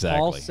said this. Exactly,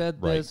 Paul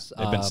said this.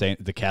 They've been saying,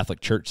 the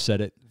Catholic Church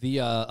said it.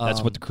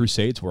 That's what the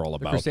Crusades were all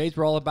about. The Crusades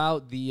were all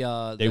about.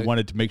 They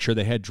wanted to make sure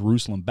they had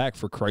Jerusalem back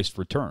for Christ's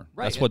return.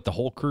 Right. That's what the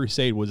whole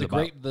Crusade was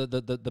about.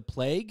 The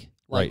plague,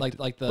 right.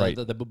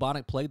 the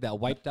bubonic plague that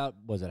wiped out,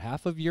 was it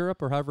half of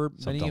Europe or however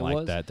something many it like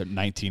was? that. The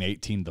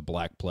 1918, the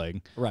Black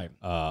Plague. Right.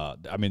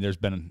 I mean, there's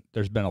been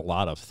a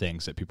lot of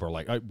things that people are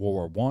like,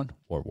 World War I,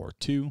 World War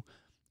II,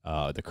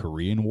 the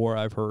Korean War.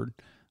 I've heard.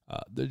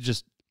 They're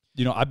just,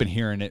 I've been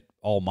hearing it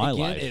all my Again,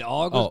 life. it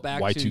all goes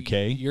back Y2K.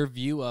 to your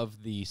view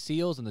of the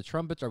seals and the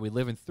trumpets. Are we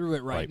living through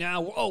it right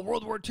now? Oh,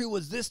 World War II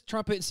was this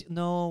trumpet?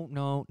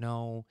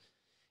 No.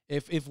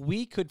 If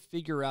we could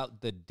figure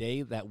out the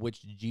day that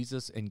which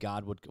Jesus and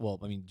God would,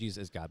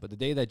 Jesus is God, but the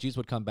day that Jesus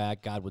would come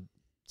back, God would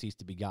cease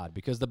to be God.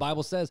 Because the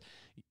Bible says,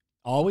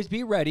 always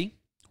be ready,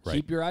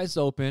 keep your eyes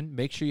open,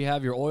 make sure you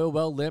have your oil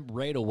well lit,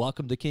 ready to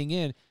welcome the King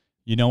in.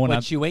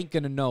 But you ain't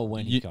going to know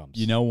when he comes.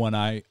 When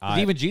I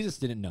even Jesus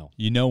didn't know.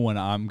 When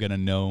I'm going to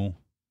know,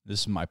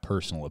 this is my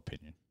personal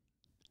opinion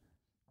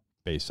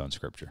based on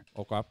Scripture.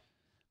 Okay.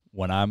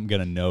 When I'm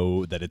going to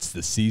know that it's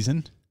the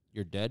season.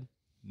 You're dead?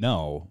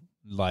 No.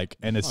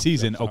 And a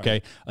season,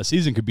 a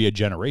season could be a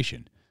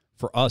generation.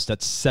 For us,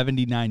 that's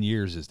 79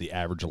 years is the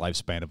average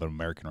lifespan of an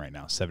American right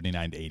now,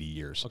 79 to 80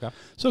 years. Okay.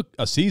 So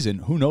a season,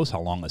 who knows how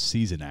long a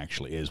season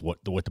actually is,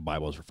 what the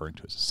Bible is referring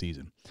to as a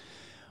season.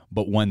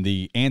 But when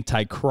the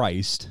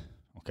Antichrist,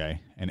 and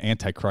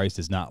Antichrist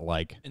is not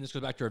like... And this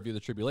goes back to our view of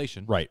the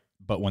tribulation. Right.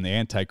 But when the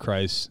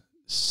Antichrist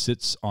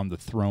sits on the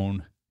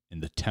throne in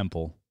the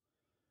temple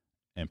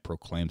and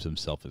proclaims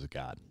himself as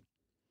God,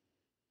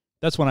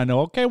 that's when I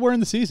know, we're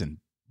in the season.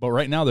 But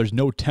right now, there's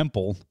no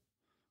temple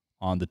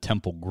on the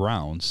temple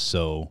grounds,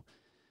 so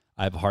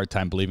I have a hard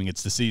time believing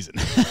it's the season.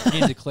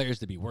 And declares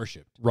to be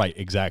worshipped. Right,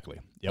 exactly.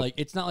 Yep.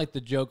 It's not like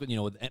the joke,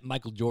 with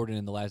Michael Jordan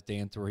in The Last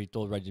Dance where he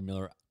told Reggie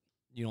Miller,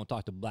 you don't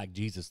talk to Black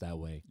Jesus that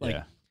way.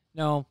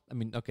 No, that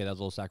was a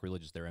little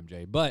sacrilegious there,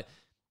 MJ. But,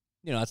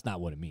 that's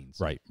not what it means.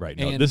 Right.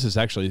 No, this is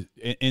actually,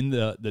 in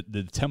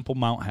the Temple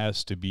Mount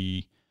has to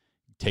be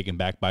taken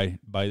back by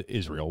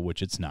Israel,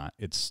 which it's not.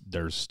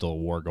 There's still a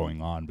war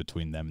going on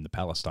between them and the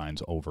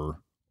Palestinians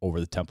over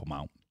the Temple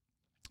Mount.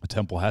 A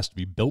temple has to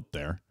be built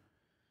there,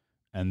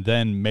 and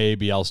then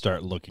maybe I'll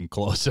start looking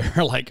closer.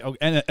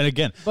 And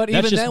again, but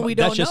even then we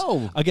don't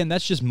know. Again,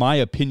 that's just my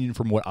opinion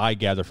from what I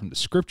gather from the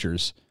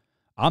Scriptures.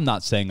 I'm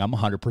not saying I'm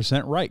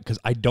 100% right because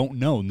I don't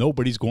know.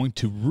 Nobody's going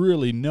to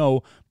really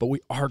know, but we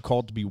are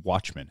called to be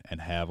watchmen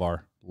and have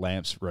our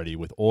lamps ready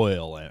with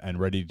oil and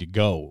ready to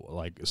go.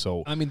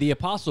 The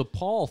Apostle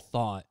Paul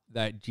thought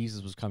that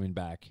Jesus was coming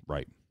back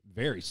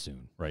very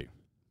soon. Right.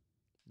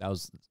 That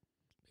was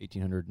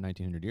 1,800,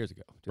 1,900 years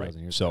ago,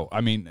 2,000 years ago.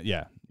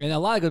 And a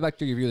lot of goes back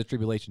to your view of the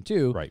tribulation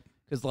too. Right.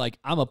 Because,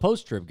 I'm a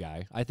post-trib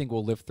guy. I think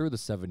we'll live through the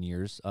 7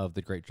 years of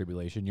the Great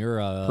Tribulation. You're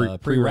a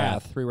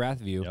pre-wrath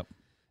view. Yep.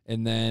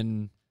 And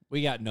then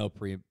we got no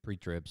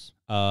pre-tribs.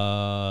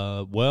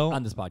 Well,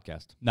 on this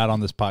podcast. Not on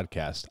this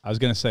podcast. I was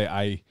going to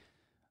say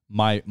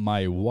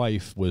my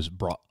wife was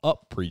brought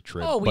up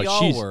pre-trib. Oh, we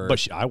all were.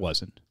 But I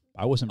wasn't.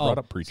 I wasn't brought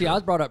up pre-trib. See, I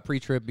was brought up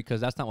pre-trib because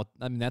that's not what,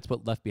 that's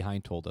what Left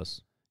Behind told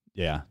us.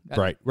 Yeah,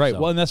 right. So.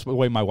 Well, and that's the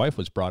way my wife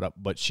was brought up,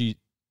 but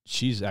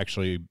she's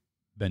actually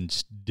been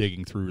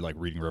digging through,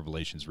 reading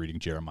Revelations, reading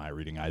Jeremiah,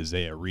 reading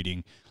Isaiah,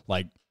 reading,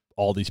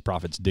 all these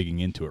prophets, digging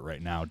into it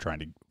right now, trying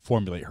to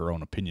formulate her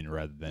own opinion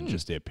rather than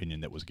just the opinion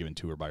that was given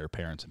to her by her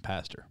parents and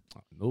pastor.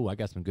 Oh, I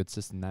got some good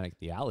systematic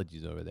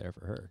theologies over there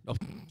for her. Oh.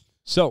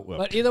 So,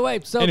 but either way,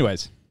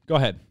 anyways, go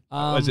ahead.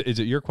 Is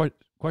it your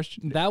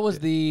question? That was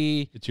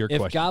it's your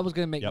question. If God was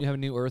going to make you have a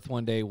new earth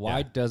one day,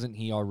 why doesn't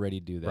he already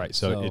do that? Right.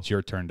 So it's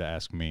your turn to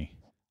ask me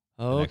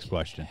the next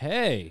question.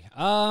 Hey,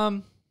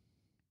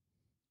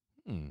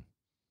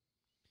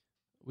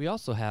 we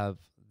also have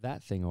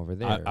that thing over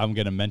there. I'm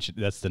going to mention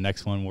that's the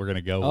next one we're going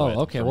to go with.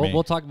 Oh, okay.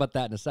 We'll talk about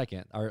that in a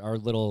second. Our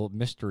little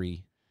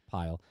mystery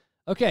pile.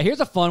 Okay, here's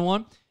a fun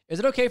one. Is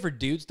it okay for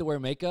dudes to wear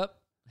makeup?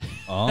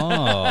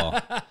 Oh,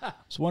 I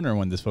was wondering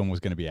when this one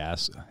was going to be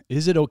asked.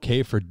 Is it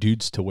okay for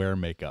dudes to wear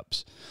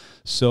makeups?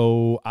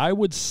 So I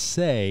would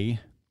say,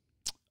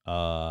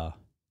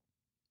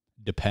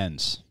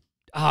 depends.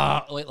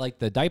 Like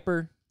the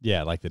diaper.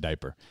 Yeah, like the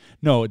diaper.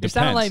 No, it depends.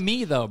 You sound like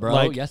me though,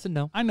 bro. Yes and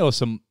no. I know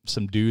some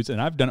dudes, and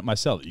I've done it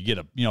myself. You get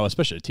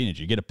especially a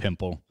teenager, you get a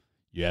pimple.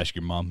 You ask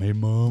your mom, "Hey,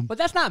 mom." But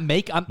that's not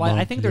makeup.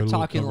 I think they're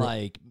talking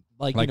like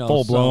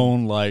full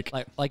blown,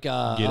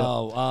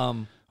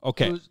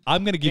 Okay,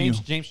 I'm going to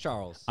give James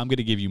Charles. I'm going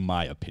to give you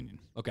my opinion.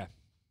 Okay.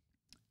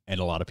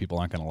 And a lot of people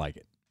aren't going to like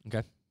it.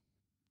 Okay.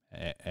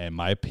 And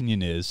my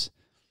opinion is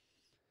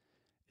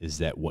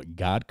that what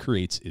God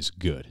creates is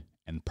good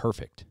and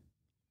perfect.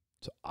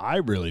 So I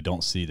really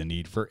don't see the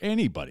need for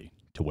anybody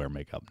to wear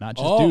makeup, not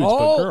just dudes,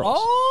 but girls.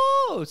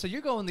 Oh, so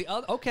you're going the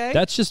other, okay.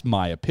 That's just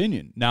my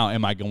opinion. Now,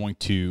 am I going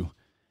to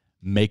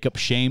makeup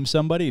shame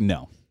somebody?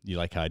 No. You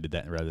like how I did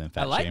that rather than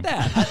fat shame? I like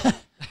that.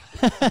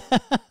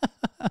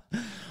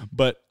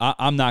 But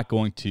I'm not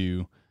going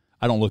to,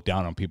 I don't look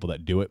down on people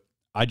that do it.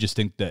 I just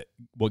think that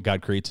what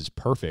God creates is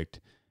perfect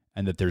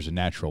and that there's a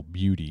natural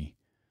beauty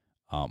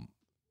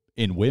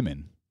in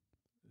women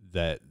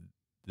that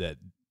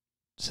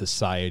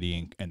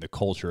society and the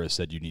culture has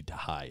said you need to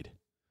hide.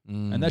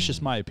 And that's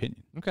just my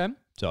opinion. Okay.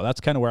 So that's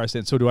kind of where I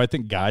stand. So do I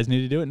think guys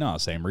need to do it? No,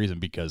 same reason,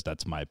 because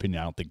that's my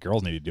opinion. I don't think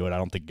girls need to do it. I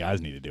don't think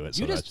guys need to do it.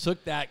 You just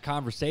took that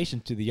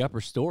conversation to the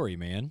upper story,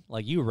 man.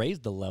 You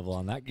raised the level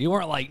on that. You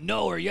weren't like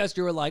no or yes.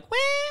 You were like, well,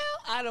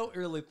 I don't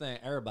really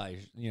think everybody,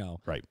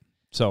 Right.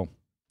 So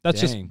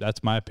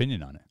that's my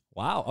opinion on it.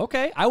 Wow.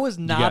 Okay. I was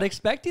not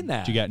expecting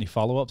that. Do you got any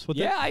follow-ups with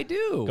it? Yeah, I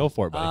do. Go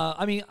for it, buddy.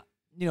 I mean,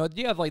 you know,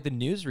 you have like the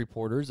news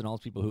reporters and all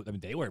those people who, I mean,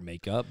 they wear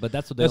makeup, but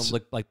that's what they don't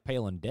look like,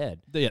 pale and dead.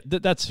 Yeah,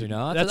 that's You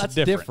know, that's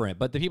different.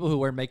 But the people who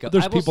wear makeup,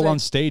 There's people on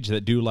stage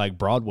that do like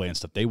Broadway and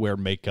stuff. They wear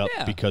makeup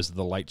Yeah. because of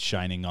the light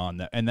shining on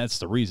that, and that's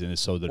the reason is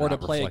so they're or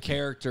not to play a reflecting.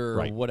 character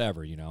Right. or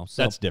whatever, you know.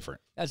 So That's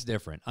different. That's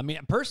different. I mean,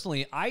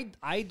 personally,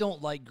 I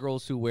don't like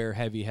girls who wear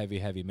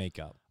heavy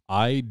makeup.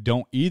 I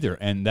don't either,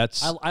 and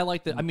that's I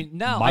like that. I mean,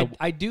 now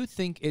I do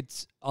think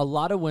it's a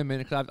lot of women.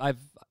 Because I've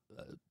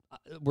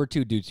we're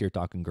two dudes here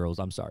talking girls.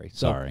 I'm sorry.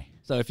 Sorry.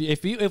 So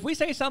if we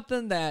say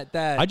something that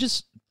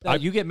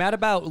you get mad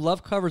about,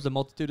 love covers a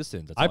multitude of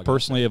sins. That's all I gotta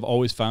personally have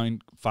always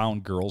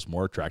found girls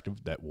more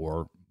attractive that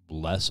wore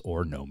less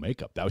or no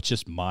makeup. That was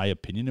just my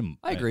opinion. And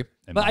I agree,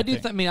 and but my I do.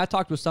 thing. I mean, I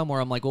talked with someone.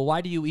 I'm like, well,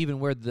 why do you even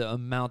wear the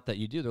amount that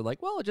you do? They're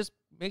like, well, it just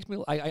makes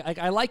me.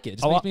 I like it. It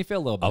just makes me feel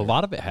a little better. A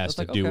lot of it has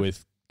to like, do okay.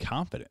 with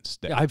confidence.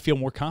 Yeah. I feel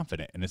more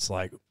confident, and it's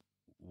like,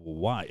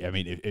 why? I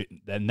mean,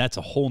 and that's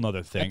a whole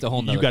nother thing. That's a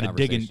whole nother You got to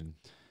conversation.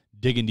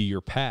 dig into your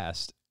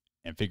past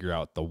and figure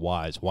out the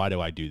whys. Why do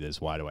I do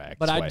this? Why do I act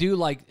But this I way? do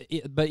like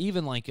it, but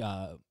even like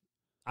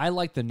I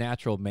like the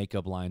natural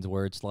makeup lines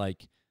where it's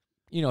like,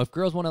 you know, if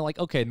girls want to like,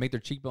 okay, make their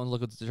cheekbones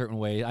look a certain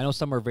way. I know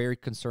some are very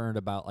concerned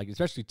about like,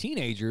 especially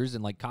teenagers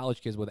and like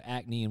college kids with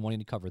acne and wanting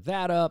to cover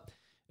that up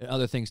and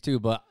other things too.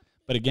 But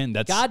again,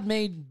 that's God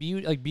made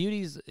beauty, like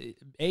beauty's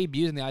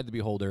beauty in the eye of the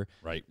beholder.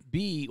 right.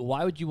 B,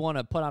 why would you want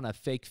to put on a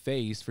fake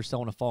face for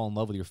someone to fall in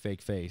love with your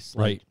fake face?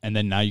 Like, Right. And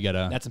then now you got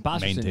to that's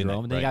imposter maintain syndrome.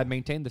 it. And then you Right. got to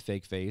maintain the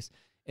fake face.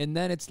 And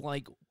then it's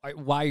like,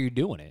 why are you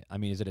doing it? I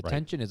mean, is it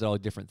attention? Is it all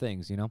different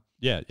things, you know?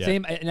 Yeah.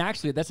 Same, and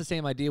actually, that's the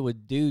same idea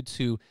with dudes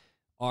who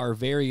are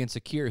very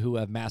insecure who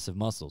have massive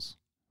muscles.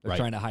 They're Right.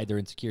 trying to hide their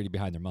insecurity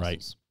behind their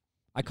muscles.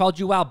 Right. I called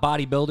you out,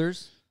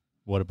 bodybuilders.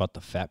 What about the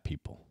fat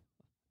people?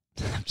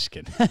 I'm just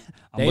kidding.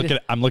 They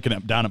I'm looking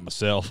down at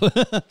myself.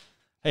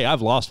 Hey,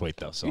 I've lost weight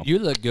though, so You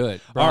look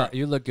good, bro. All right.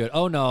 You look good.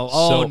 Oh no.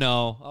 Oh So-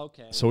 no.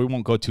 Okay. so we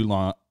won't go too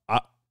long.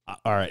 All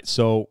right.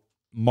 So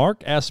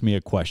Mark asked me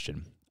a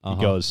question. Uh-huh.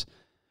 He goes,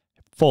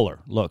 Fuller,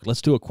 look,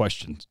 let's do a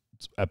question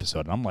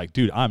episode. And I'm like,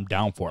 dude, I'm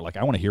down for it. Like,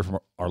 I want to hear from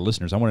our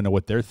listeners. I want to know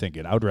what they're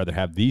thinking. I would rather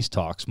have these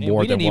talks Man,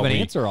 more we than didn't what even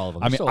we answer all of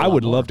them. I There's mean, still a I lot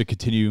would more. love to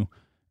continue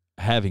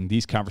having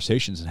these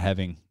conversations and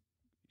having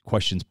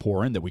questions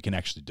pour in that we can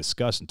actually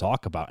discuss and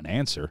talk about and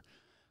answer,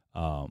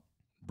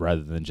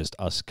 rather than just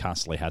us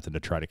constantly having to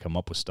try to come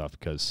up with stuff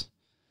because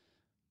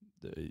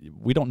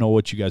we don't know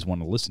what you guys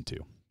want to listen to.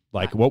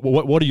 Like,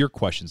 what are your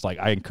questions? Like,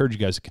 I encourage you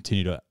guys to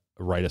continue to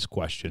write us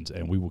questions,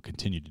 and we will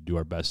continue to do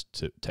our best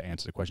to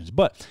answer the questions.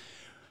 But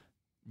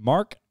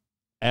Mark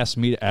asked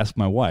me to ask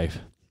my wife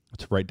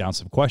to write down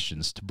some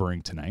questions to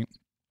bring tonight.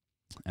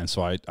 And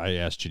so I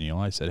asked Janelle,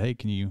 I said, hey,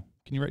 can you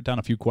write down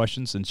a few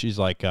questions? And she's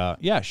like,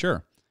 yeah,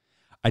 sure.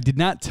 I did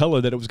not tell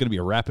her that it was going to be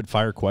a rapid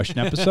fire question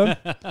episode.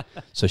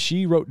 So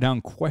she wrote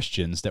down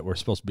questions that were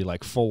supposed to be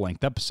like full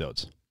length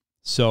episodes.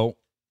 So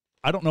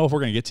I don't know if we're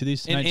going to get to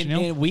these tonight,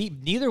 Janelle. And we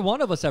neither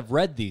one of us have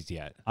read these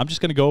yet. I'm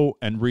just going to go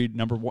and read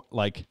number one.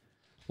 Like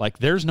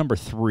there's number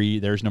 3,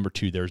 there's number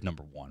 2, there's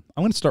number 1.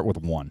 I'm going to start with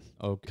 1.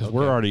 Okay. Because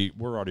we're already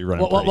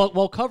running.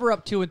 We'll cover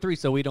up 2 and 3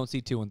 so we don't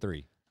see 2 and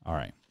 3. All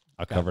right.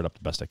 I'll cover it up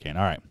the best I can.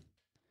 All right.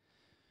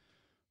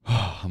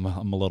 I'm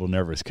a little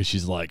nervous because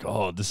she's like,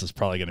 oh, this is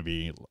probably going to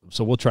be.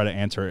 So we'll try to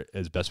answer it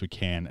as best we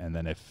can. And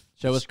then if.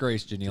 Show us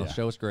grace, Janelle. Yeah.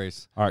 Show us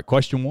grace. All right.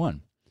 Question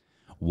 1.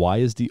 Why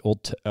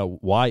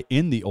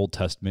in the Old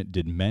Testament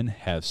did men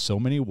have so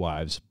many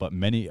wives, but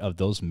many of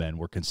those men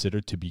were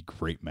considered to be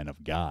great men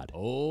of God?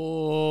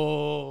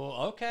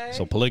 Oh, okay.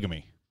 So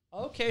polygamy.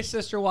 Okay,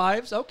 sister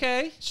wives.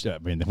 Okay. I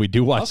mean, we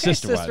do watch Okay,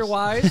 sister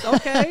wives.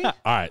 Okay. All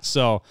right.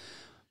 So,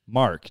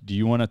 Mark, do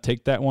you want to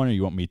take that one or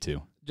you want me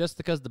to? Just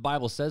because the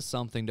Bible says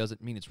something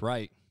doesn't mean it's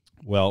right.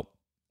 Well,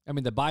 I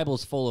mean, the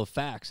Bible's full of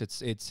facts.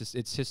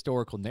 It's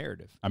historical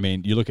narrative. I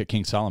mean, you look at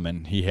King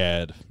Solomon. He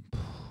had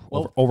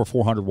over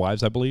 400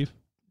 wives, I believe.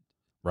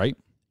 Right?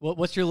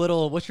 What's your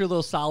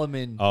little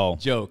Solomon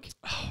joke?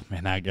 Oh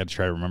man, I got to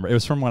try to remember. It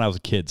was from when I was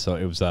a kid, so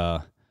it was.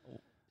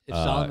 If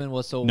Solomon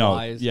was so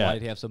wise, why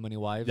did he have so many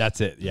wives? That's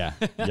it. Yeah.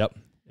 Yep.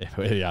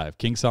 If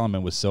King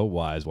Solomon was so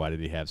wise, why did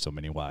he have so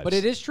many wives? But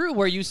it is true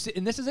where you see,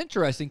 and this is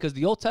interesting because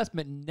the Old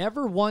Testament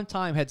never one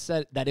time had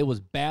said that it was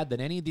bad that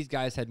any of these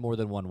guys had more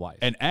than one wife.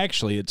 And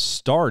actually, it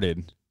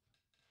started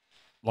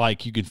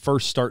like you can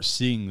first start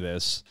seeing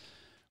this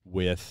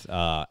with,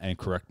 and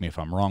correct me if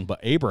I'm wrong, but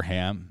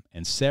Abram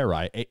and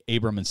Sarai,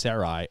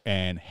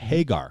 and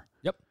Hagar.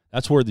 Yep.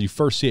 That's where you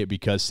first see it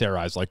because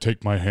Sarai's like,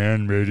 take my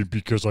handmaiden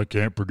because I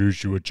can't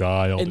produce you a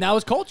child. And that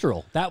was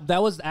cultural. That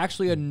was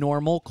actually a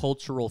normal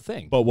cultural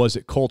thing. But was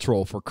it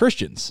cultural for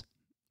Christians?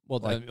 Well,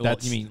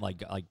 that's, you mean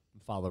like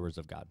followers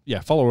of God? Yeah,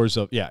 followers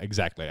of, yeah,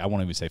 exactly. I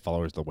won't even say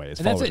followers of the way. It's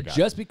and that's followers it. of God.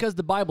 Just because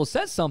the Bible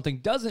says something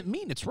doesn't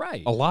mean it's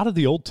right. A lot of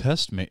the Old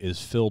Testament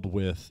is filled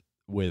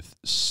with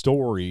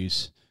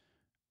stories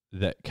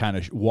that kind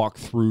of walk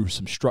through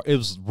some It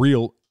was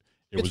real.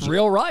 It's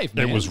real life,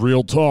 man. It was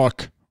real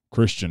talk,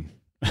 Christian.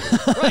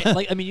 Right.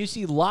 Like, I mean, you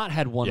see Lot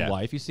had one Yeah.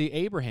 wife. You see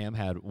Abraham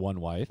had one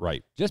wife.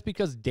 Right. Just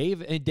because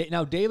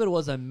now David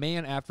was a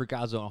man after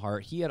God's own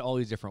heart. He had all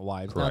these different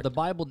wives. Now, Correct. the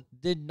Bible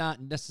did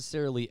not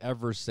necessarily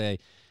ever say,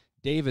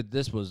 David,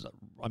 this was,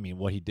 I mean,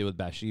 what he did with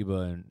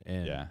Bathsheba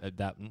and Yeah.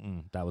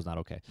 that was not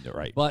okay.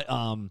 Right. But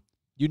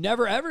you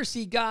never ever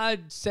see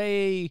God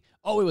say,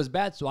 oh, it was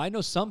bad. So I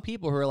know some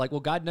people who are like,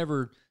 well, God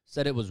never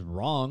said it was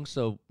wrong.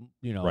 So,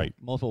 Right.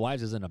 multiple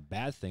wives isn't a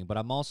bad thing. But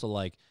I'm also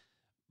like,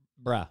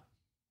 bruh,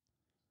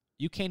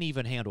 you can't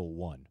even handle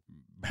one.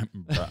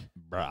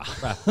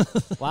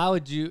 Bruh. Why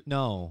would you?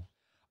 No.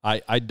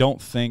 I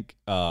don't think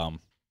And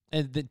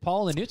then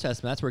Paul in the New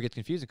Testament, that's where it gets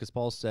confusing because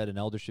Paul said an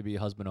elder should be a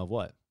husband of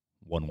what?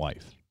 one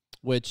wife.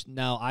 Which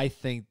now I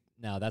think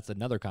that's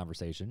another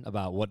conversation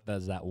about what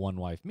does that one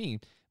wife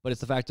mean. But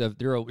it's the fact of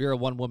you're a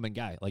one woman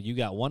guy. Like you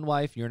got one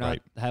wife. You're not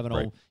Right. having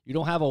Right. you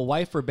don't have a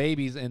wife for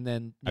babies and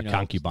then A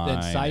concubine.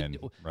 Then side, and,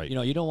 right.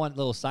 you don't want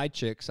little side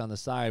chicks on the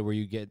side where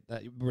you get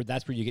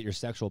that's where you get your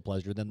sexual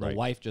pleasure. Then the Right.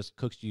 wife just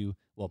cooks you.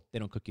 Well, they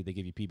don't cook you. They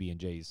give you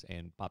PB&Js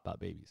and pop out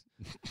babies.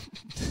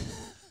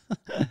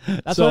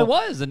 That's So- what it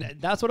was, and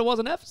that's what it was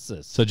in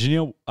Ephesus. So,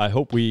 Janelle, I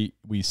hope we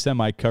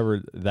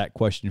semi-covered that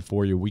question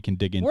for you. We can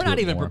dig into it We're not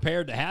even more.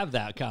 prepared to have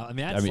that. I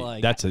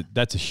mean,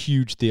 That's a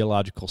huge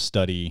theological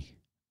study.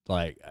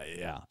 Like,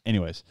 yeah.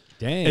 Anyways,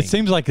 dang. it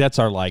seems like that's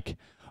our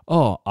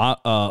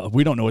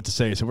we don't know what to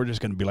say, so we're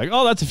just going to be like,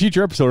 oh, that's a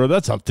future episode, or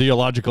that's a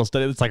theological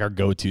study. That's like our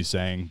go-to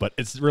saying, but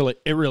it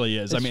really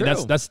is. It's I mean,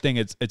 true. that's the thing.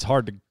 It's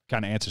hard to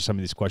kind of answer some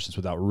of these questions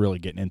without really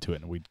getting into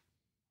it, and we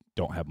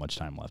don't have much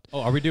time left.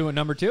 Oh, are we doing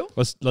number 2?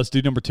 Let's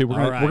do number 2. We're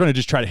gonna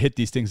just try to hit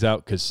these things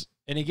out because.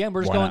 And again,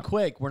 we're just Why going not?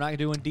 quick. We're not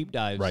doing deep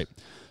dives. Right.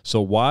 So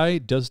why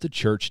does the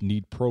church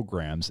need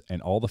programs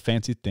and all the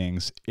fancy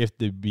things if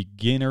the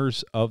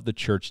beginners of the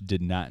church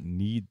did not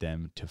need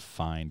them to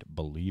find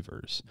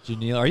believers?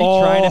 Janelle, are you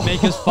trying to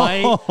make us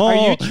fight?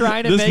 Are you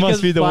trying to make us fight? This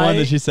must be the one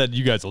that she said,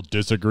 you guys will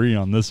disagree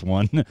on this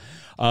one.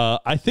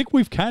 I think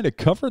we've kind of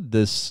covered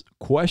this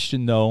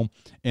question, though,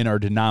 in our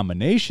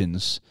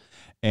denominations.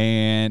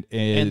 And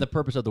the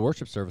purpose of the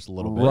worship service a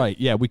little bit. Right.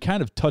 Yeah, we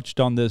kind of touched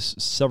on this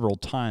several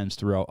times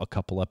throughout a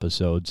couple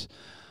episodes.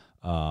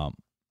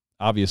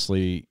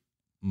 Obviously,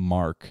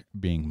 Mark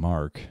being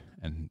Mark,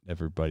 and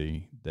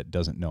everybody that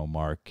doesn't know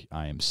Mark,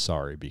 I am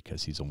sorry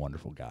because he's a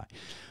wonderful guy.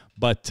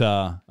 But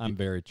I'm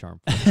very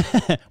charmed.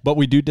 but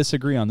we do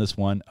disagree on this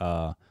one.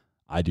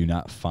 I do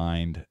not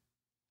find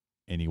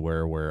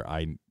anywhere where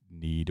I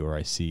need or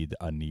I see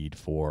a need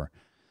for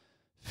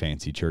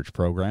fancy church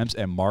programs.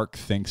 And Mark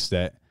thinks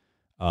that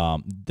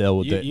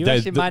you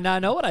actually might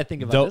not know what I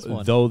think about this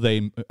one. Though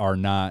they are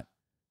not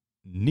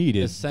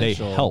needed,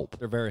 Essential. they help.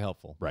 They're very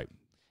helpful. Right.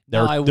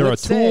 Now, They're a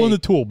tool in the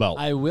tool belt.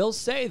 I will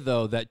say,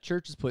 though, that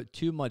churches put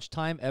too much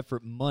time,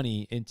 effort,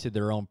 money into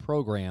their own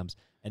programs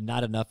and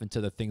not enough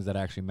into the things that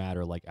actually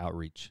matter, like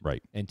outreach.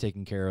 Right. And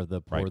taking care of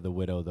the poor, Right. the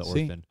widow, the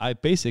See, orphan. I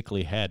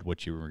basically had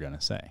what you were going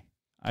to say.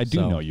 I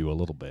do know you a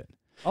little bit.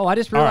 Oh, I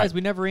just All right. realized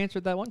we never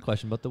answered that one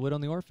question about the widow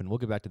and the orphan. We'll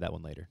get back to that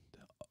one later.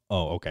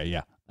 Oh, okay,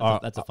 yeah.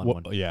 That's a fun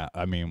one. Yeah,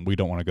 I mean, we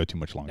don't want to go too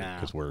much longer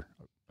because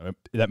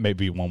that may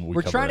be one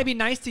We're trying to be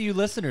nice to you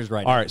listeners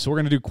right now. All right, so we're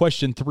going to do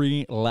question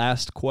 3,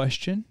 last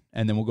question,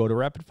 and then we'll go to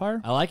rapid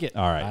fire. I like it.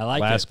 All right, I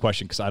like last it.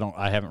 question because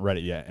I haven't read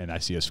it yet, and I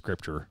see a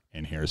scripture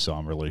in here, so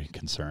I'm really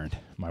concerned.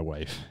 My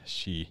wife,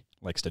 she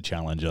likes to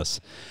challenge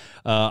us.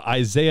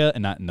 Isaiah,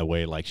 and not in the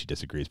way like she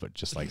disagrees, but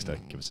just likes to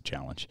give us a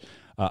challenge.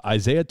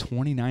 Isaiah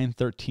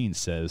 29:13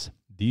 says,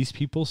 "These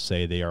people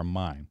say they are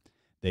mine.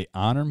 They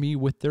honor me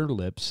with their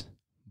lips,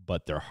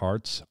 but their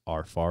hearts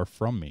are far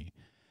from me,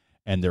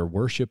 and their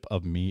worship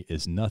of me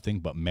is nothing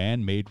but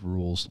man-made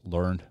rules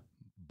learned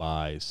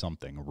by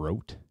something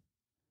rote."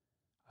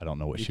 I don't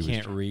know what she was. You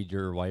can't read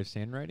your wife's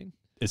handwriting?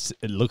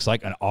 It looks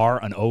like an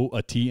R, an O,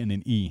 a T, and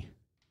an E.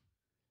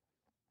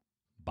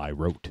 By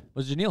rote.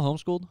 Was Janelle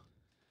homeschooled?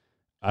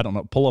 I don't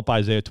know. Pull up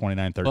Isaiah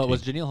 29:13. Oh,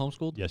 was Janelle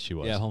homeschooled? Yes, she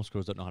was. Yeah,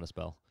 homeschoolers don't know how to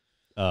spell.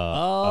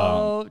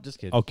 Just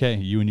kidding. Okay,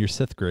 you and your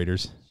 6th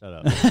graders. Shut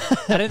up.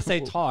 I didn't say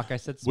talk. I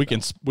said spell.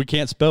 We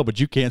can't spell, but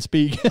you can't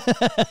speak.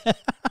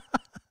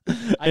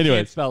 I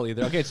can't spell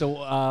either. Okay,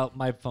 so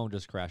my phone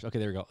just crashed. Okay,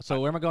 there we go. So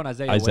where am I going?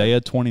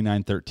 Isaiah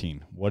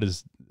 29:13. What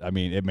is? I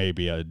mean, it may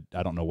be I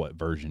don't know what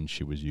version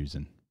she was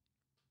using.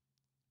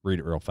 Read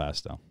it real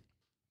fast though,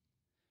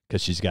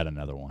 because she's got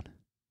another one.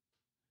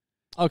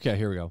 Okay,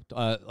 here we go.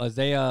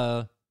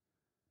 Isaiah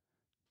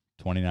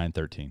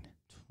 29:13.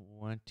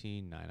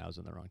 29. I was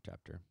in the wrong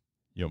chapter.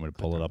 You want me to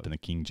pull it up in the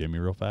King Jimmy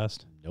real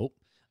fast? Nope.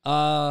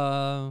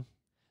 The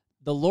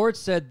Lord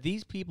said,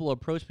 "These people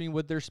approach me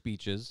with their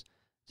speeches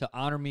to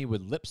honor me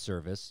with lip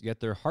service,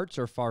 yet their hearts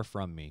are far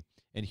from me,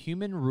 and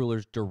human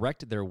rulers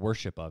direct their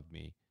worship of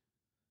me."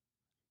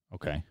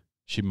 Okay.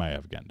 She might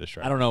have gotten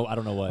distracted. I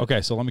don't know what.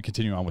 Okay, so let me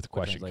continue on with the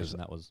what question. translation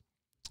that was.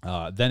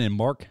 Then in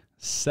Mark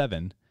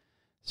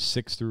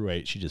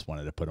 7:6-8, she just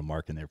wanted to put a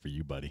mark in there for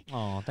you, buddy.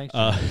 Oh, thanks.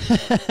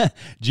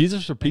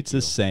 Jesus repeats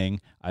this you.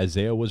 saying,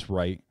 Isaiah was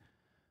right.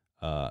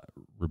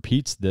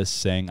 Repeats this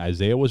saying,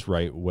 Isaiah was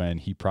right when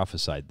he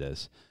prophesied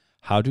this.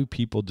 How do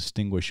people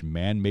distinguish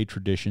man-made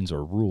traditions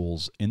or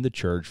rules in the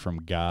church from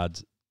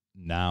God's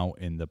now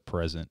in the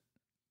present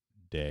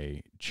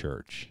day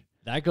church?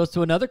 That goes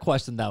to another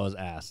question that was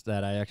asked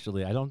that I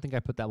don't think I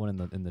put that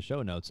one in the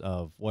show notes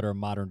of what are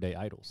modern day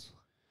idols.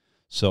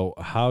 So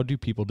how do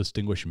people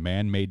distinguish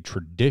man-made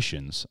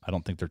traditions? I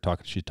don't think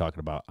she's talking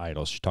about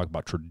idols. She's talking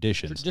about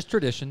traditions. Just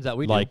traditions that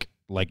we do.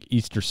 Like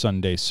Easter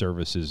Sunday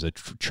service is a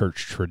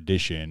church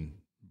tradition.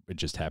 It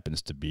just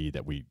happens to be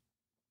that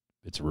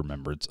it's a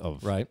remembrance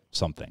of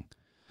something.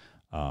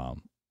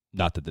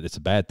 Not that it's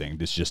a bad thing.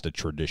 It's just a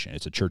tradition.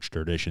 It's a church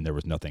tradition. There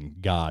was nothing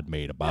God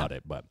made about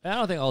it. But I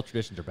don't think all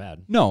traditions are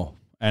bad. No,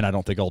 and I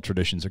don't think all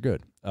traditions are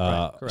good.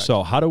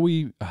 So how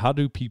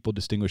do people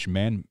distinguish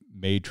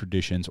man-made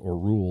traditions or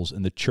rules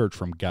in the church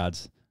from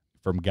God's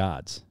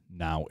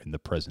now in the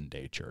present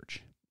day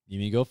church? You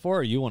mean go for it,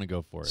 or you want to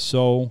go for it?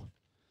 So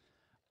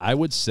I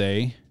would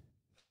say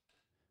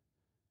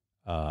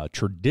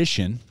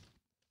tradition.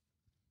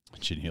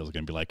 Chin Heel's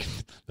going to be like,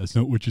 that's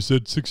not what you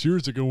said 6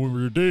 years ago when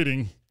we were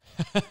dating.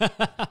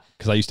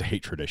 Because I used to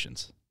hate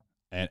traditions.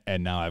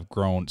 And now I've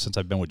grown, since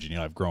I've been with Janelle,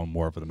 I've grown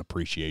more of an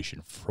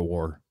appreciation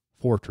for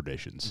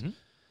traditions.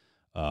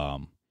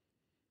 Mm-hmm.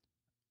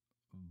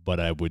 But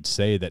I would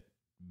say that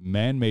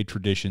man-made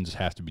traditions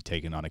have to be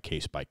taken on a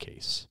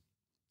case-by-case.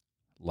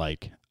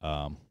 Like,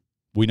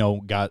 we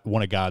know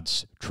one of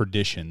God's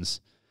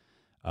traditions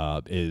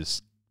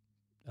is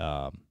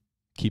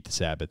keep the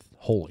Sabbath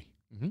holy.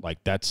 Mm-hmm.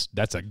 Like, that's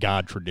a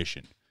God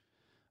tradition.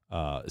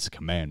 It's a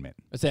commandment.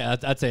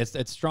 I'd say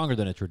it's stronger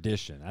than a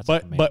tradition. That's a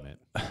commandment.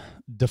 But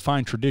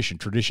define tradition.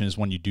 Tradition is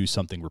when you do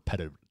something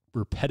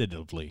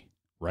repetitively,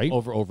 right?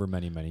 Over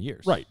many, many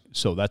years. Right.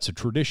 So that's a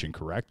tradition,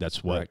 correct?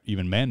 That's what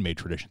even man-made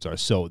traditions are.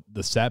 So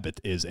the Sabbath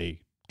is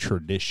a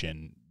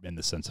tradition in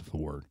the sense of the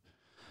word.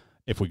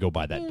 If we go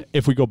by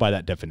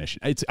that, definition,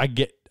 I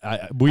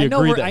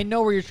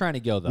know where you're trying to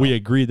go, though. We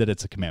agree that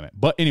it's a commandment.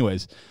 But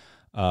anyways,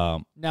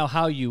 now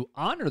how you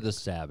honor the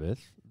Sabbath.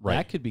 Right.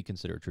 That could be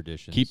considered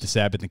tradition. Keep the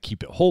Sabbath and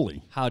keep it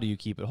holy. How do you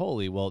keep it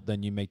holy? Well,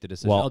 then you make the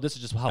decision. This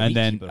is just how we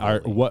keep it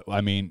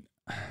holy.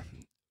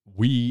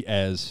 We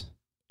as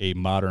a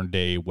modern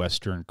day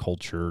Western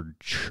culture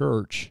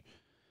church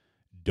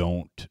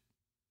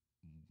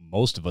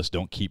most of us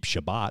don't keep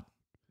Shabbat.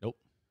 Nope.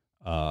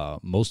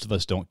 Most of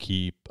us don't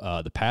keep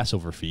the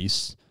Passover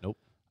feasts. Nope.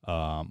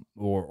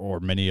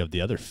 Or many of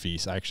the other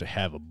feasts. I actually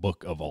have a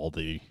book of all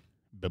the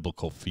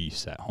biblical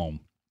feasts at home.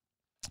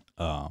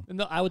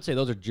 I would say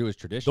those are Jewish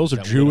traditions. Those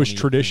are Jewish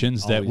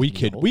traditions that we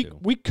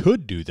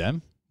could do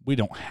them. We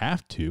don't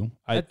have to.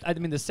 I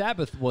mean, the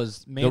Sabbath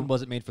wasn't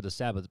made for the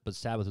Sabbath, but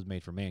Sabbath was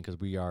made for man because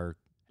we are.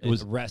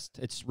 Rest.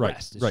 It's right,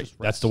 rest. It's just rest.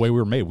 That's the way we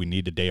were made. We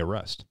need a day of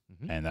rest,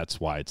 and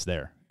that's why it's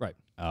there. Right.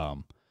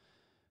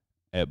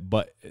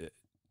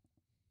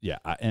 Yeah,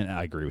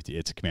 I agree with you.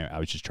 It's a commandment. I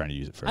was just trying to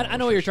use it for. I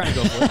know what you're trying to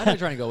go for. I know what you're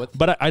trying to go with.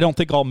 But I don't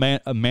think all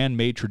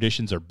man-made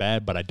traditions are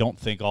bad. But I don't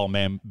think all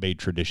man-made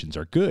traditions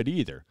are good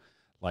either.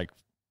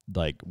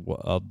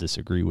 I'll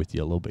disagree with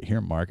you a little bit here,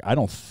 Mark. I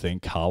don't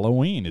think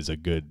Halloween is a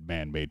good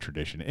man-made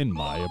tradition, in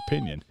my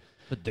opinion.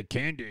 But the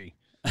candy.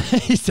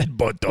 He said,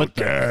 but the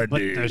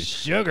candy. But the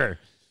sugar.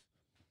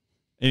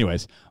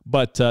 Anyways,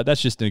 but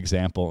that's just an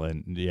example.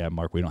 And, yeah,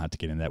 Mark, we don't have to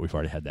get into that. We've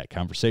already had that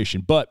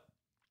conversation. But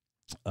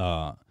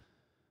I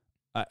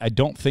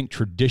don't think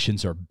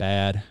traditions are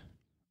bad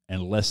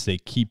unless they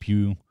keep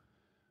you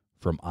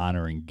from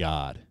honoring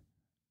God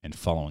and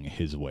following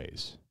his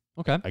ways.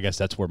 Okay. I guess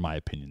that's where my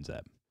opinion's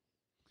at.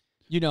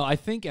 I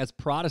think as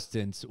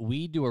Protestants,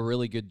 we do a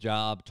really good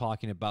job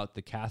talking about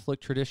the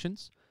Catholic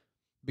traditions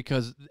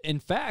because, in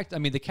fact, I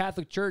mean, the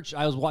Catholic Church,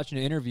 I was watching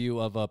an interview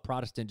of a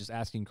Protestant just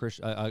asking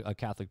a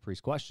Catholic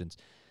priest questions.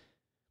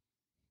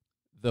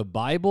 The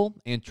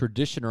Bible and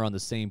tradition are on the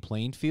same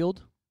playing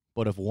field,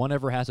 but if one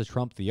ever has to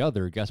trump the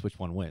other, guess which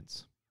one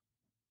wins?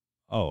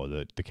 Oh,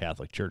 the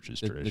Catholic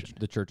Church's tradition.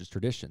 The Church's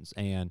traditions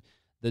and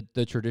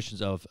the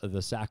traditions of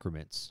the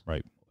sacraments.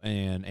 Right.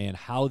 And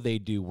how they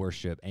do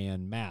worship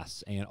and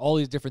mass and all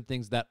these different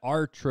things that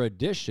are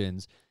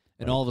traditions.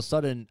 And all of a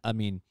sudden, I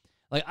mean,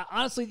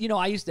 honestly,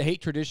 I used to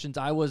hate traditions.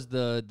 I was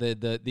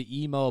the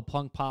emo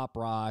punk pop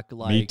rock.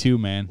 Me too,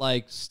 man.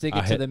 Stick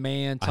it to the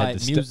man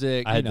type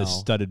music. I had the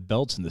studded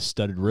belts and the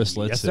studded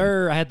wristlets. Yes,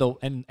 sir. I had the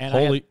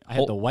I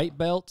had the white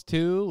belt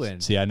too.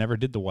 And see, I never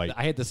did the white.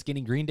 I had the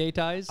skinny Green Day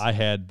ties. I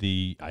did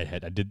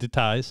the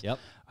ties. Yep.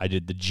 I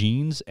did the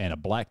jeans and a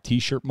black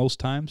T-shirt most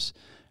times.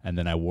 And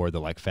then I wore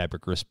the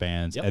fabric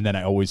wristbands. Yep. And then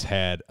I always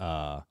had,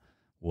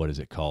 what is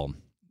it called?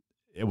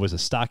 It was a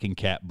stocking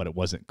cap, but it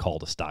wasn't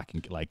called a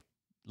stocking, like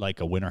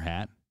a winter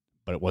hat,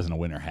 but it wasn't a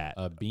winter hat.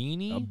 A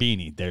beanie? A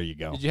beanie. There you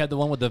go. Did you have the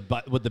one with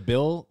the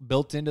bill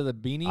built into the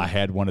beanie? I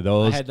had one of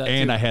those. I had that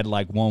and too. I had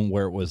one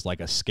where it was like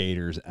a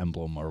skater's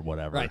emblem or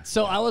whatever. Right.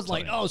 So I was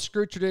like, oh,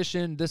 screw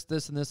tradition, this,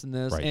 and this, and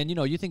this. Right. And,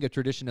 you think of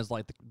tradition as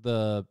like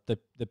the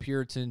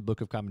Puritan Book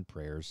of Common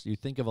Prayers. You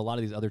think of a lot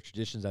of these other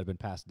traditions that have been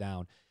passed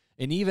down.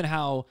 And even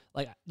how,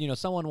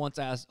 someone once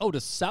asked,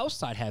 does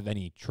Southside have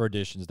any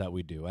traditions that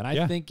we do? And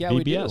I think, yeah, BBS.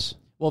 we do.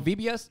 Well,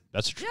 VBS,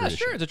 That's a tradition. yeah,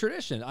 sure, it's a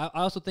tradition. I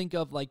also think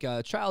of like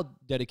a child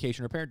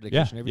dedication or parent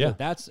dedication. Yeah.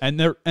 That's and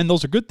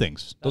those are good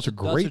things. Those are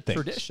great things.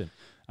 Tradition.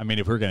 I mean,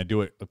 if we're going to do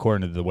it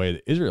according to the way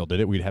that Israel did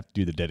it, we'd have to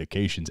do the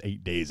dedications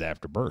 8 days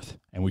after birth,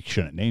 and we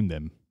shouldn't name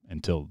them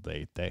until the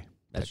 8th day.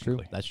 That's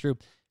true. That's true.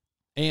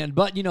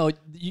 But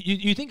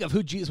you think of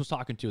who Jesus was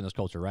talking to in this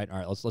culture, right? All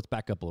right, let's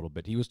back up a little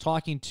bit. He was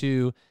talking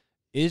to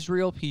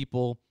Israel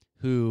people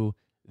who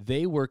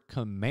they were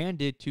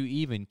commanded to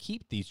even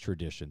keep these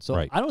traditions. So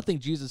I don't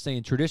think Jesus is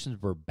saying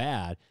traditions were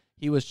bad.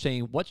 He was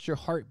saying, what's your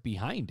heart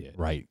behind it?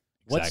 Right.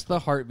 What's the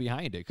heart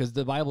behind it? Because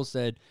the Bible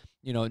said,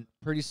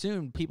 pretty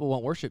soon people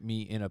won't worship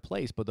me in a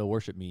place, but they'll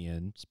worship me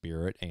in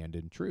spirit and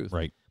in truth.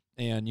 Right.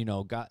 And,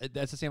 God,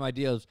 that's the same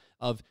idea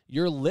of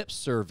your lip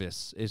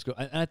service is,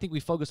 and I think we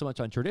focus so much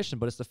on tradition,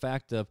 but it's the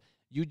fact of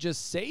you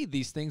just say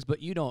these things,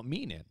 but you don't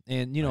mean it.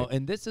 And,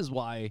 and this is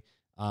why,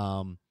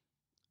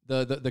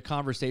 the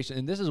conversation,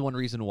 and this is one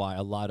reason why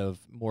a lot of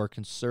more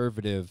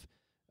conservative,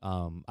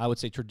 I would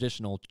say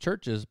traditional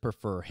churches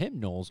prefer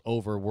hymnals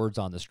over words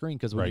on the screen,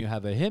 because when you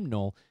have a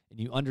hymnal and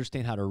you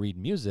understand how to read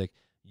music,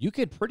 you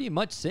could pretty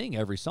much sing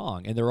every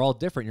song, and they're all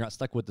different. You're not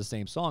stuck with the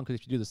same song, because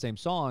if you do the same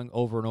song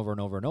over and over and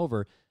over and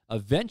over,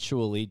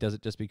 eventually does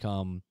it just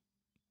become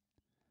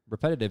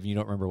repetitive and you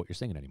don't remember what you're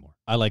singing anymore.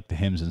 I like the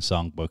hymns and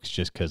songbooks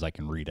just because I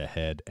can read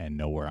ahead and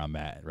know where I'm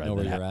at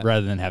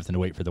rather than having to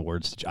wait for the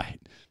words to.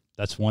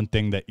 That's one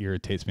thing that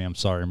irritates me. I'm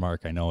sorry,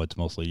 Mark. I know it's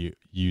mostly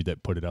you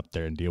that put it up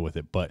there and deal with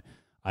it, but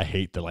I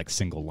hate the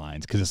single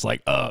lines, because it's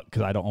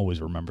because I don't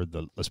always remember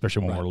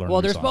especially when we're learning.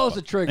 Well, they're supposed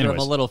to trigger them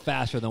a little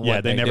faster than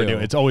what they never do.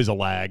 It's always a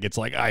lag. It's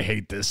like, I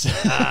hate this.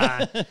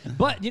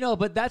 But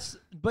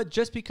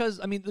just because,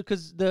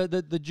 because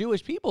the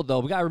Jewish people, though,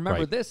 we got to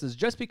remember this is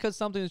just because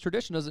something is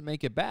tradition doesn't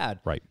make it bad.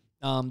 Right.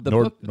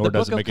 The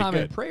Book of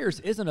Common Prayers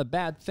isn't a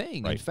bad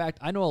thing. Right. In fact,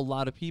 I know a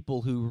lot of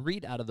people who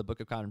read out of the Book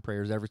of Common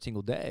Prayers every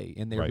single day,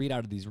 and they read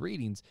out of these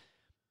readings.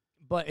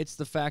 But it's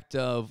the fact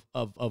of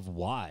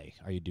why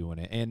are you doing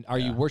it, and are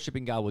you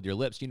worshiping God with your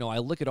lips? I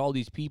look at all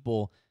these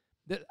people.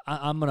 That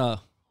I'm gonna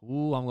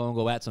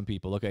go at some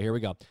people. Okay, here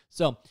we go.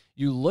 So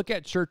you look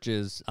at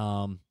churches.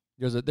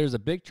 There's a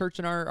big church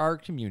in our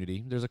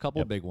community. There's a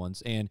couple of big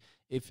ones, and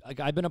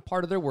I've been a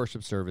part of their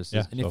worship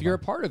services, and if you're a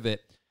part of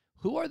it,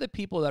 who are the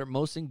people that are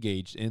most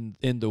engaged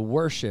in the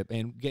worship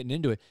and getting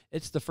into it?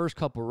 It's the first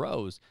couple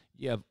rows.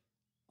 You have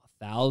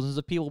thousands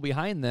of people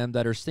behind them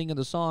that are singing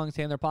the songs,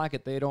 hand in their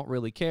pocket. They don't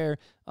really care.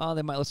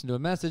 They might listen to a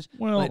message,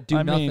 but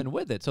do nothing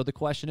with it. So the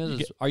question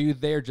is, are you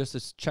there just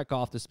to check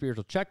off the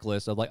spiritual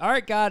checklist of all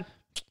right, God?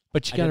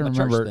 But you got to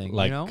remember,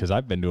 because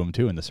I've been to them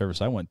too. In the service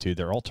I went to,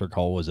 their altar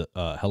call was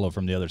 "Hello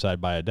from the Other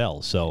Side" by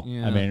Adele. So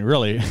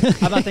really,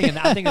 I'm not thinking.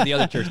 I'm thinking the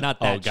other church, not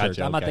that church.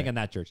 I'm not thinking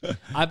that church.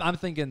 I'm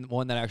thinking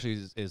one that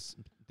actually is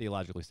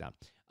theologically sound.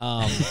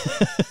 I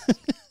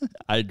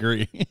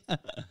agree.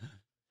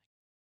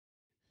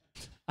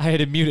 I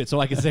had to mute it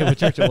so I could say what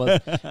church it was.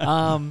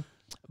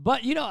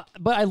 But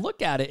I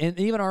look at it, and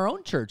even our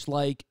own church,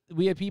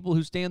 we have people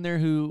who stand there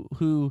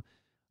who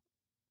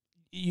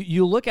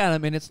you look at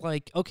them, and it's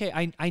like,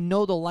 okay, I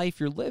know the life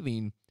you're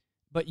living,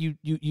 but you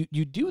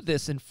do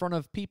this in front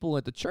of people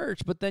at the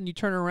church, but then you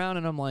turn around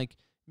and I'm like,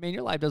 man,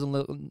 your life doesn't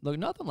look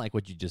nothing like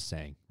what you just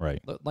sang.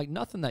 Right. Like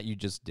nothing that you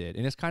just did.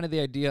 And it's kind of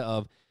the idea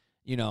of,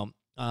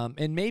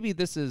 and maybe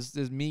this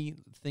is me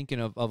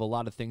thinking of a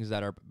lot of things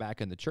that are back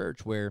in the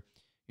church where,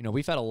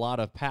 we've had a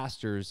lot of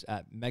pastors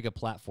at mega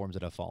platforms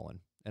that have fallen.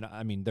 And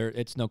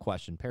it's no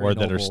question. Perry or that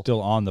Noble, are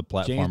still on the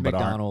platform, James but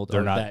McDonald,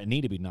 they're not, that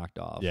need to be knocked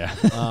off. Yeah.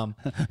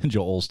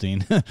 Joel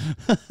Osteen.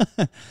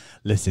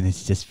 Listen,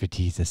 it's just for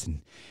Jesus.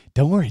 And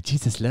don't worry,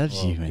 Jesus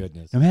loves you.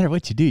 Goodness. No matter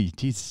what you do,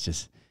 Jesus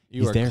just,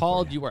 you are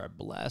called, you are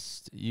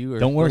blessed. You are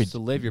supposed to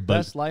live your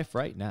best life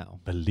right now.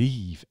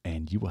 Believe,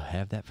 and you will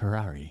have that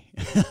Ferrari.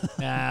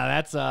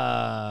 That's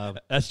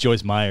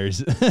Joyce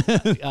Myers.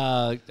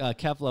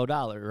 Keflo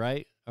Dollar,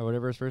 right? Or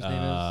whatever his first name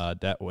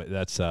is.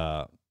 That's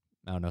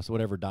I don't know. So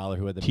whatever Dollar,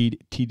 who had the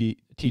TD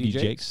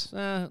Jakes.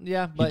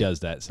 Yeah, but he does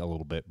that a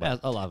little bit. But. Yeah,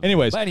 a lot.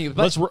 Anyways,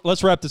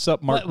 let's wrap this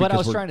up, Mark. What I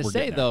was trying to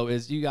say though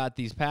is you got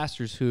these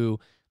pastors who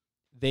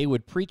they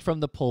would preach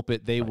from the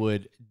pulpit. They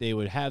would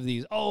have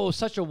these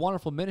such a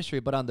wonderful ministry,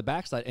 but on the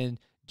backside, and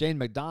James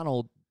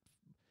McDonald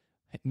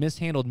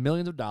mishandled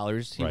millions of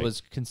dollars. He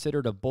was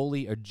considered a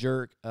bully, a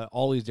jerk,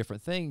 all these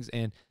different things,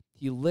 and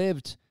he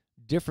lived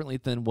differently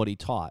than what he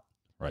taught.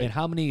 Right. And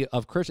how many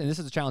of Christians, and this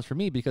is a challenge for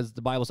me because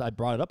the Bible, I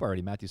brought it up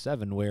already, Matthew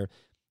 7, where,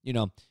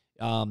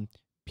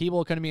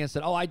 people come to me and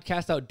said, I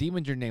cast out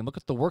demons in your name. Look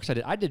at the works I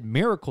did. I did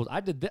miracles. I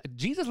did this.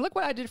 Jesus, look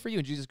what I did for you.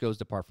 And Jesus goes,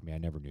 depart from me. I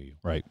never knew you.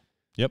 Right.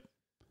 Yep.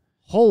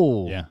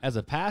 As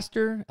a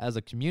pastor, as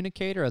a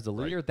communicator, as a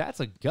leader, that's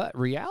a gut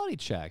reality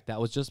check. That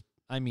was just,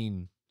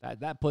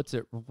 that puts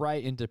it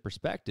right into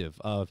perspective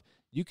of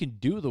you can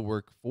do the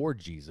work for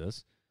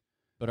Jesus,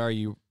 but are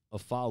you a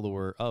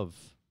follower of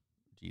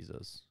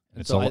Jesus? And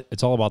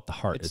It's all about the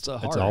heart. It's It's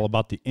all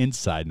about the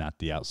inside, not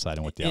the outside,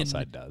 and what the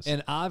outside does.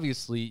 And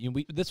obviously,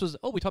 we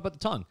talked about the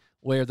tongue,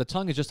 where the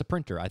tongue is just a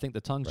printer. I think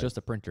the tongue's just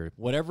a printer.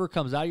 Whatever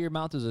comes out of your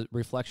mouth is a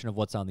reflection of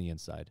what's on the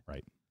inside.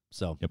 Right.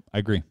 So. Yep, I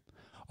agree.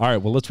 All right,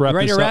 well, let's wrap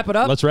ready this to up. wrap it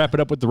up? Let's wrap it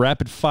up with the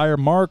rapid fire.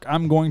 Mark,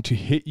 I'm going to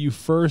hit you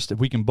first. If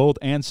we can both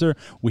answer,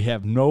 we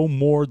have no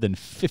more than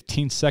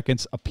 15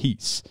 seconds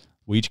apiece.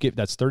 We each get,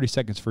 that's 30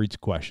 seconds for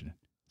each question.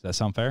 Does that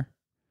sound fair?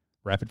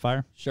 Rapid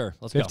fire? Sure,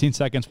 let's 15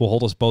 seconds will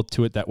hold us both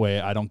to it. That way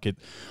I don't get,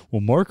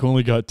 well, Mark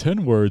only got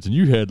 10 words and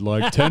you had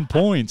like 10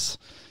 points.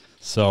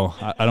 So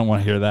I don't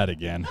want to hear that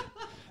again.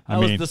 That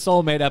was the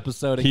soulmate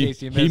episode, in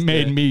case you missed it. He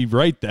made me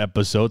write the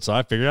episode, so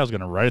I figured I was going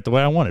to write it the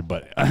way I wanted.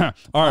 But all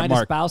right,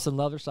 Mark. A spouse and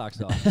love their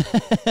socks off.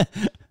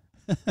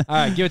 All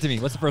right, give it to me.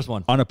 What's the first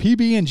one? On a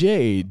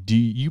PB&J, do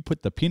you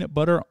put the peanut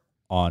butter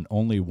on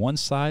only one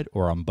side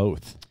or on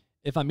both?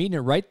 If I'm eating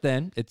it right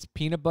then, it's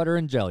peanut butter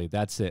and jelly.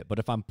 That's it. But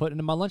if I'm putting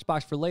it in my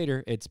lunchbox for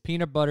later, it's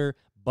peanut butter,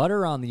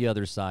 butter on the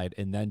other side,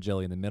 and then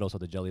jelly in the middle so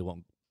the jelly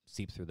won't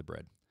seep through the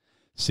bread.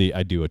 See,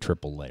 I do a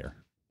triple layer.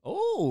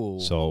 Oh.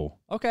 So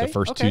the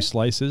first two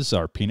slices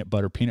are peanut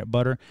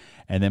butter,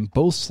 and then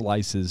both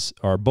sides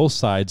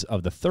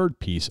of the third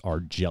piece are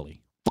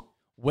jelly.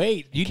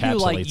 Wait, you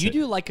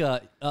do like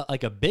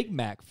a Big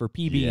Mac for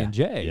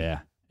PB&J. Yeah,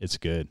 it's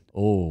good.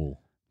 Oh.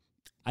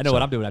 I know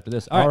what I'm doing after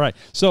this. All right.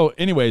 So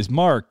anyways,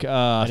 Mark,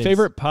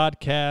 favorite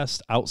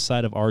podcast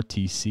outside of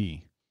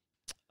RTC?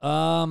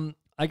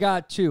 I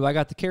got two. I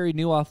got the Carrie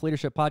Newhoff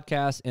Leadership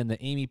Podcast and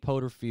the Amy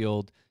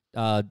Poterfield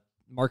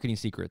Marketing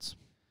Secrets.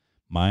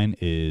 Mine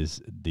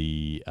is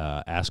the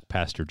Ask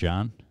Pastor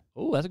John.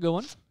 Oh, that's a good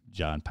one.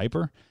 John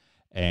Piper,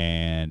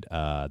 and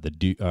the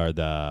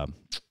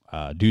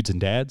Dudes and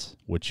Dads,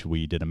 which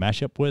we did a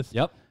mashup with.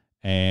 Yep.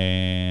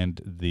 And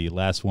the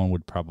last one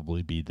would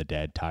probably be the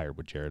Dad Tired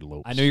with Jared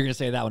Lopes. I knew you were going to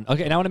say that one.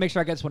 Okay, and I want to make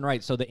sure I get this one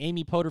right. So the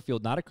Amy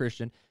Poterfield, not a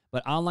Christian,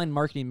 but online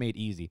marketing made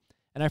easy.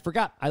 And I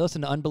forgot, I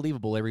listen to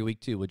Unbelievable every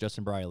week, too, with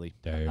Justin Briley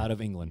out of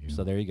England.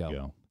 So there you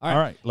go. All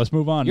right, let's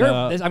move on.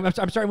 I'm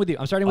starting with you.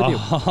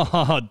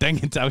 Oh, dang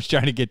it. I was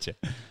trying to get you.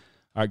 All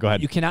right, go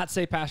ahead. You cannot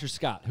say Pastor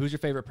Scott. Who's your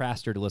favorite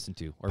pastor to listen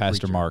to? Or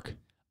Pastor preacher? Mark.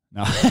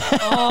 No.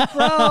 Oh,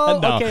 bro.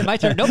 No. Okay, my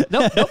turn.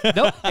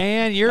 Nope.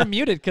 And you're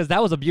muted because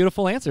that was a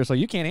beautiful answer, so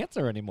you can't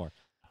answer anymore.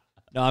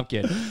 No, I'm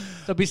kidding.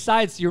 So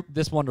besides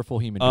this wonderful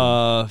human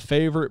being.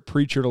 Favorite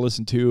preacher to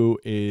listen to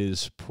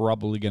is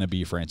probably going to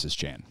be Francis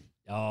Chan.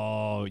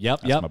 Oh, yep.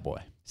 That's my boy.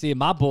 See,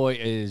 my boy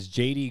is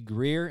J.D.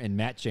 Greer and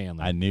Matt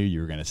Chandler. I knew you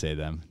were going to say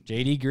them.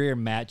 J.D. Greer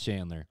and Matt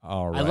Chandler.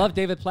 All right. I love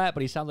David Platt,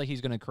 but he sounds like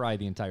he's going to cry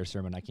the entire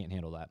sermon. I can't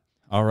handle that.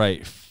 All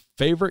right.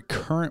 Favorite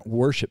current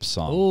worship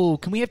song? Oh,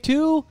 can we have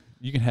two?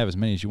 You can have as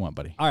many as you want,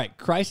 buddy. All right.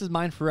 Christ is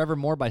Mine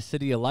Forevermore by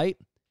City of Light.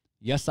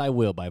 Yes, I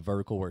Will by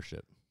Vertical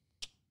Worship.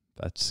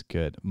 That's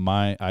good.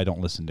 I don't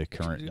listen to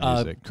current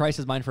music. Christ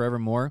is Mine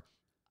Forevermore.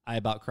 I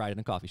about cried in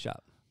a coffee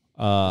shop.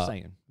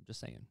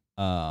 Just saying.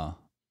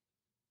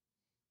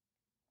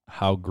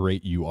 How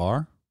Great You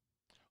Are.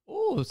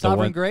 Oh,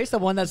 Sovereign Grace, the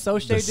one that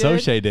Soche did.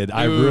 Soche did.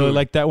 I really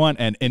like that one.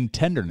 And In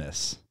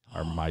Tenderness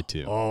are my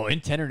two. Oh, In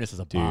Tenderness is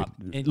a bop.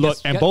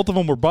 And both of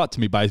them were brought to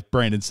me by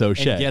Brandon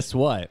Soche. And guess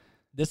what?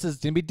 This is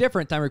going to be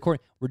different time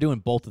recording. We're doing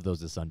both of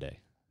those this Sunday.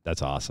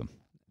 That's awesome.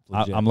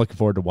 I'm looking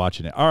forward to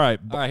watching it. All right,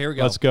 here we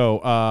go. Let's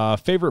go.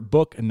 Favorite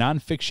book,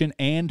 nonfiction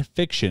and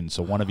fiction,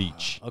 so one of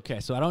each. Okay,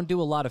 so I don't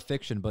do a lot of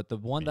fiction, but the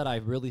one that I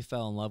really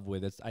fell in love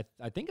with,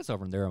 I think it's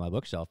over there on my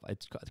bookshelf.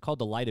 It's called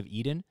The Light of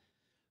Eden.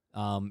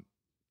 I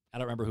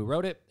don't remember who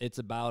wrote it. It's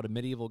about a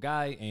medieval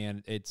guy,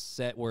 and it's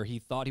set where he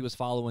thought he was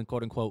following,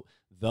 quote unquote,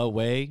 the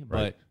way,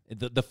 but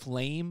the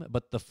flame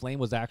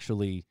was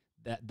actually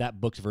that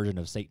book's version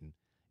of Satan.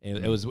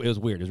 It was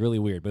weird. It was really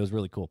weird, but it was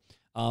really cool.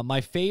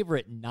 My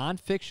favorite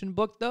nonfiction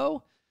book,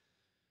 though.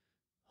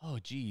 Oh,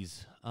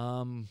 geez.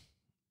 You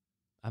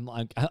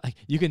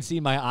can see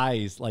my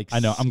eyes like. I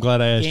know. I'm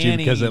glad I asked you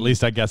because at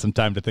least I got some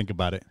time to think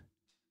about it.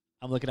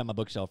 I'm looking at my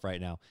bookshelf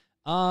right now.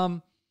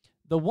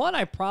 The one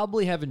I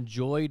probably have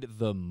enjoyed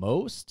the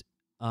most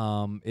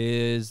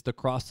is The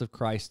Cross of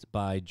Christ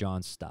by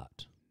John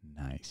Stott.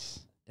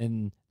 Nice.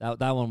 And that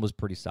one was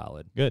pretty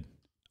solid. Good.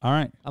 All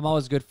right. I'm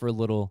always good for a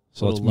little.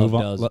 So let's move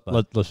on.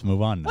 Let's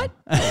move on now. What?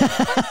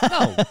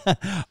 No.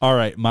 All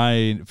right.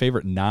 My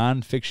favorite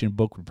nonfiction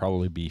book would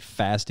probably be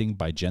Fasting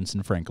by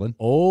Jensen Franklin.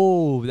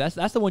 Oh,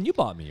 that's the one you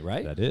bought me,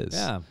 right? That is.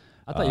 Yeah.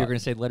 I thought you were going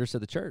to say Letters to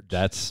the Church.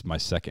 That's my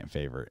second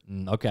favorite.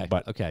 Okay.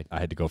 But I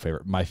had to go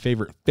favorite. My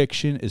favorite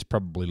fiction is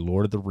probably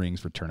Lord of the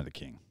Rings, Return of the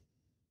King.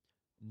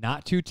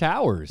 Not Two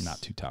Towers.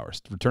 Not Two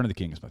Towers. Return of the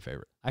King is my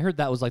favorite. I heard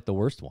that was like the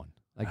worst one.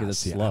 Like it's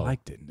slow. I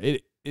liked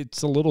it.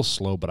 It's a little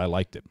slow, but I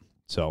liked it.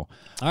 So,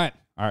 all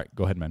right,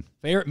 go ahead, man.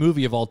 Favorite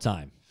movie of all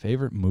time.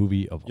 Favorite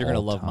movie of all time. You're gonna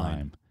love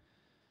mine.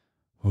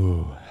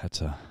 Ooh,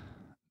 that's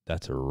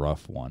a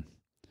rough one.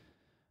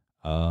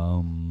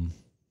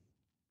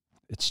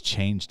 It's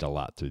changed a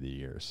lot through the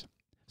years.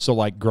 So,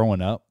 like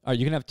growing up, all right,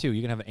 you can have two.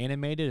 You can have an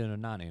animated and a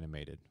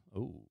non-animated.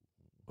 Ooh,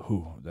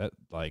 that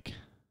like.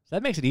 So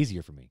that makes it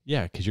easier for me.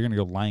 Yeah, because you're going to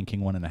go Lion King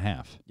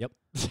 1.5. Yep.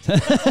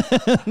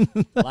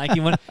 Lion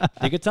King 1,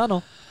 dig a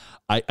tunnel.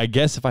 I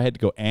guess if I had to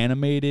go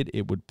animated,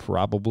 it would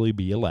probably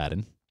be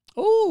Aladdin.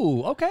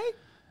 Ooh, okay.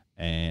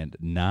 And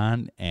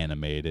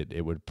non-animated,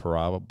 it would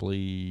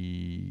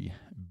probably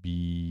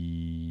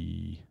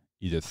be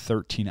either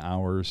 13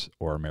 Hours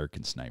or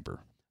American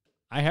Sniper.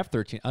 I have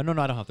 13. Oh, no,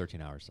 I don't have 13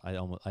 hours. I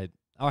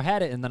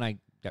had it, and then I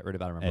got rid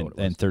of it. I don't remember what it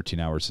was. And 13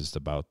 Hours is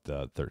about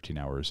the 13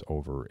 Hours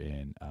over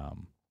in,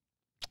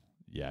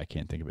 I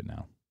can't think of it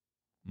now.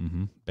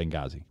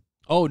 Benghazi.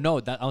 Oh, no,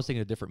 I was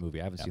thinking a different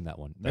movie. I haven't seen that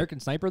one. American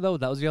Sniper, though,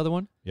 that was the other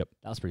one? Yep.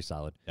 That was pretty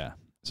solid. Yeah.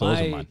 So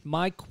those are mine.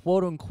 My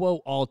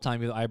quote-unquote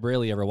all-time, I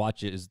barely ever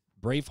watch it, is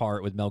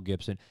Braveheart with Mel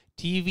Gibson.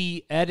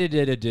 TV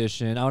edited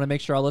edition. I want to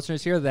make sure our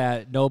listeners hear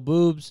that. No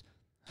boobs.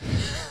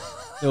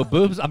 No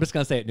boobs. I'm just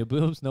going to say it. No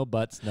boobs, no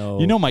butts, no.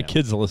 You know my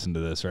kids will listen to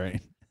this,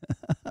 right?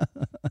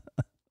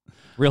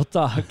 Real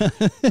talk.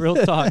 Real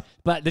talk.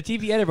 But the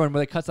TV edit one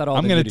where it cuts out all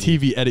I'm the going to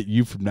nudity. TV edit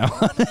you from now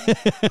on.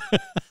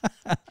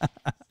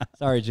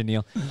 Sorry,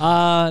 Janelle.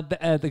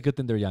 The good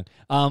thing they're young.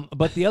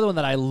 But the other one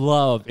that I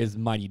love is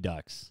Mighty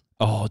Ducks.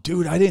 Oh,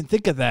 dude, I didn't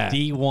think of that.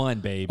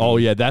 D1, baby. Oh,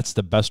 yeah, that's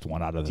the best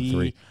one out of the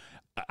three.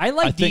 I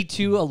like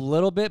D2 a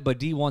little bit, but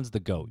D1's the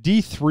GOAT.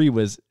 D3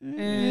 was...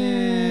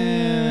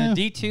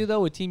 D2, though,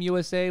 with Team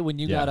USA, when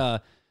you got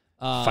a...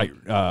 fight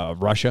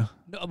Russia.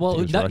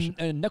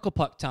 Nickel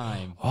Puck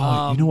time.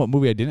 Oh, you know what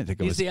movie I didn't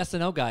think of? He's the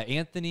SNL guy.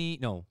 Anthony...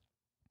 No.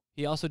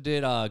 He also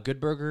did Good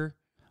Burger.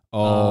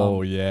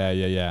 Oh,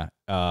 yeah.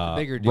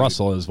 Bigger dude.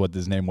 Russell is what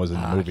his name was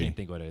in the movie. I can't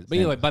think what it is. But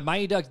anyway, but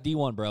Mighty Ducks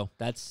D1, bro.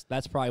 That's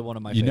probably one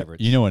of my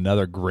favorites. You know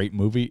another great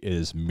movie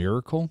is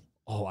Miracle?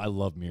 Oh, I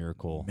love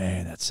Miracle.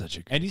 Man, that's such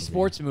a good Any movie.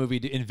 sports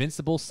movie.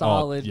 Invincible,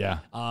 solid. Oh, yeah.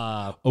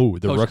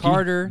 The Coach Rookie.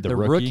 Carter. The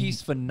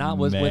Rookie's phenomenal.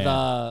 Was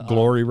with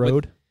Glory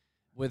Road.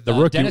 With the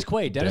Rookie. Dennis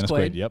Quaid. Dennis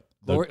Quaid. Yep.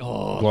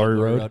 Glory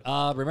Road.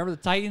 Remember the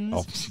Titans?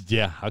 Oh,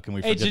 yeah. How can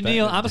we forget that? Hey,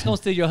 Janelle, I'm just going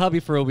to steal your hubby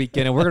for a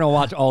weekend, and we're going to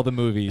watch all the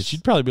movies.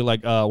 She'd probably be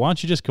like, why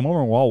don't you just come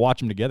over and we'll all watch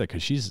them together?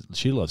 Because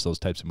she loves those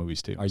types of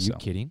movies, too. Are you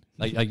kidding?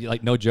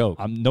 Like no joke.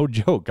 I'm no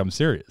joke. I'm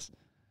serious.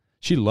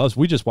 She loves.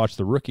 We just watched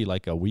The Rookie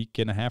like a week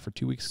and a half or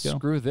 2 weeks ago.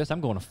 Screw this.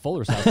 I'm going to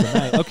Fuller's house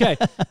tonight. Okay.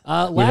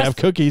 We have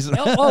cookies.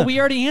 We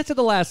already answered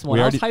the last one.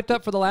 I was hyped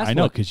up for the last one. I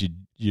know, because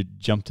you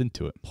jumped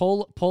into it.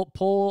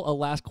 Pull a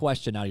last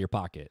question out of your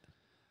pocket.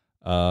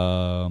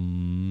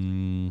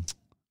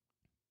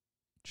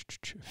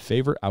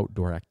 Favorite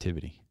outdoor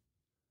activity?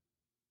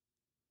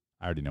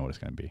 I already know what it's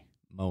going to be.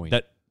 Mowing.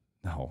 Okay.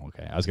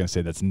 I was going to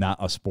say that's not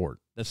a sport.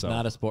 That's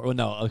not a sport. Well,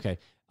 no. Okay.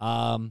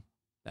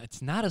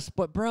 That's not a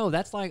sport, bro.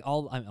 That's like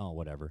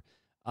whatever.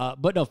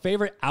 But no,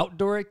 favorite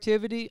outdoor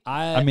activity.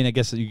 I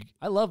guess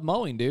I love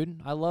mowing, dude.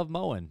 I love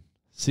mowing.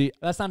 See,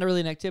 that's not really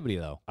an activity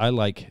though. I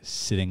like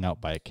sitting out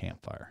by a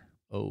campfire.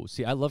 Oh,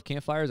 see, I love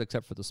campfires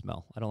except for the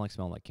smell. I don't like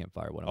smelling like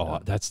campfire when I'm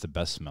done. That's the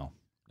best smell.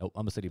 Nope,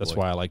 I'm a city boy. That's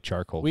why I like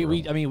charcoal.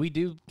 We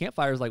do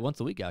campfires like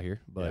once a week out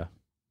here, but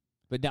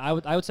no, I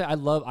would say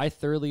I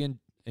thoroughly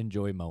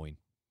enjoy mowing.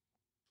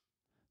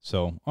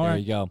 So there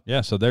you go.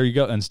 Yeah, so there you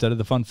go. Instead of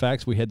the fun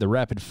facts, we had the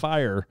rapid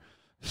fire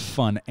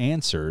fun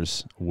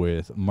answers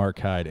with Mark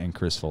Hyde and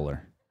Chris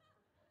Fuller.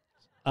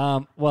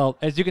 Well,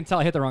 as you can tell,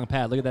 I hit the wrong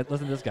pad. Look at that.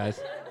 Listen to this, guys.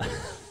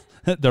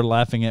 They're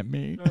laughing at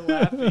me.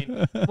 They're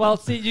laughing.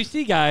 Well, you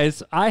see,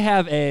 guys,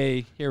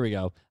 here we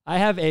go. I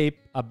have a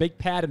big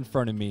pad in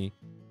front of me,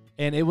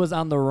 and it was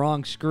on the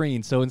wrong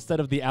screen. So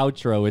instead of the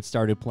outro, it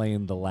started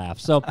playing the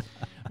laugh. So,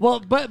 well,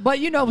 but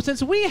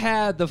since we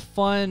had the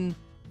fun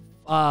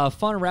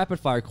rapid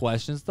fire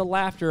questions, the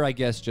laughter, I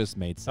guess, just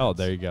made sense. Oh,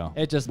 there you go.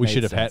 It just we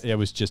should have had. It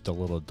was just a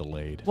little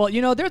delayed. Well,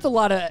 there's a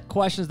lot of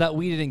questions that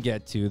we didn't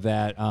get to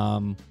that.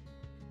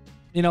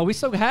 We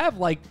still have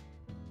like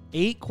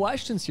 8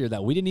 questions here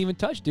that we didn't even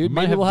touch, dude.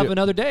 Maybe we'll have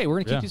another day.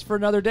 We're gonna keep these for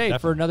another day,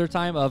 for another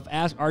time of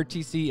Ask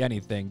RTC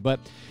Anything. But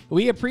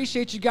we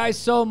appreciate you guys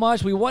so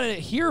much. We want to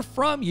hear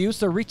from you,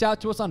 so reach out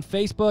to us on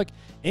Facebook,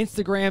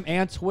 Instagram,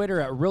 and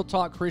Twitter at Real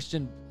Talk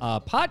Christian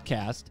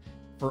Podcast.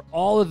 For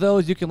all of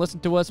those, you can listen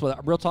to us with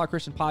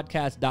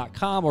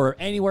realtalkchristianpodcast.com or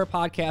anywhere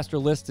podcasts are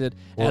listed,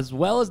 as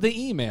well as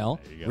the email,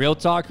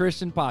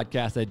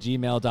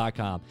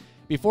 realtalkchristianpodcast@gmail.com.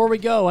 Before we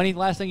go, any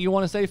last thing you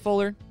want to say,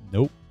 Fuller?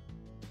 Nope.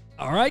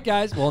 All right,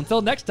 guys. Well,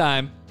 until next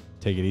time,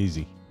 take it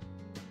easy.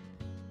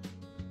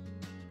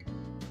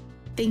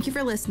 Thank you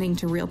for listening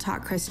to Real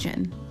Talk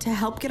Christian. To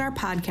help get our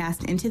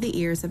podcast into the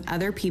ears of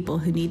other people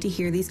who need to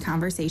hear these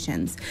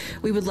conversations,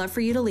 we would love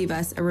for you to leave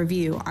us a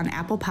review on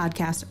Apple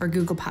Podcasts or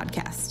Google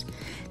Podcasts.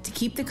 To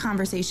keep the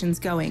conversations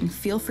going,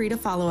 feel free to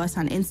follow us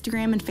on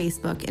Instagram and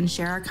Facebook and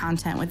share our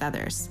content with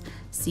others.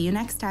 See you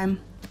next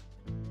time.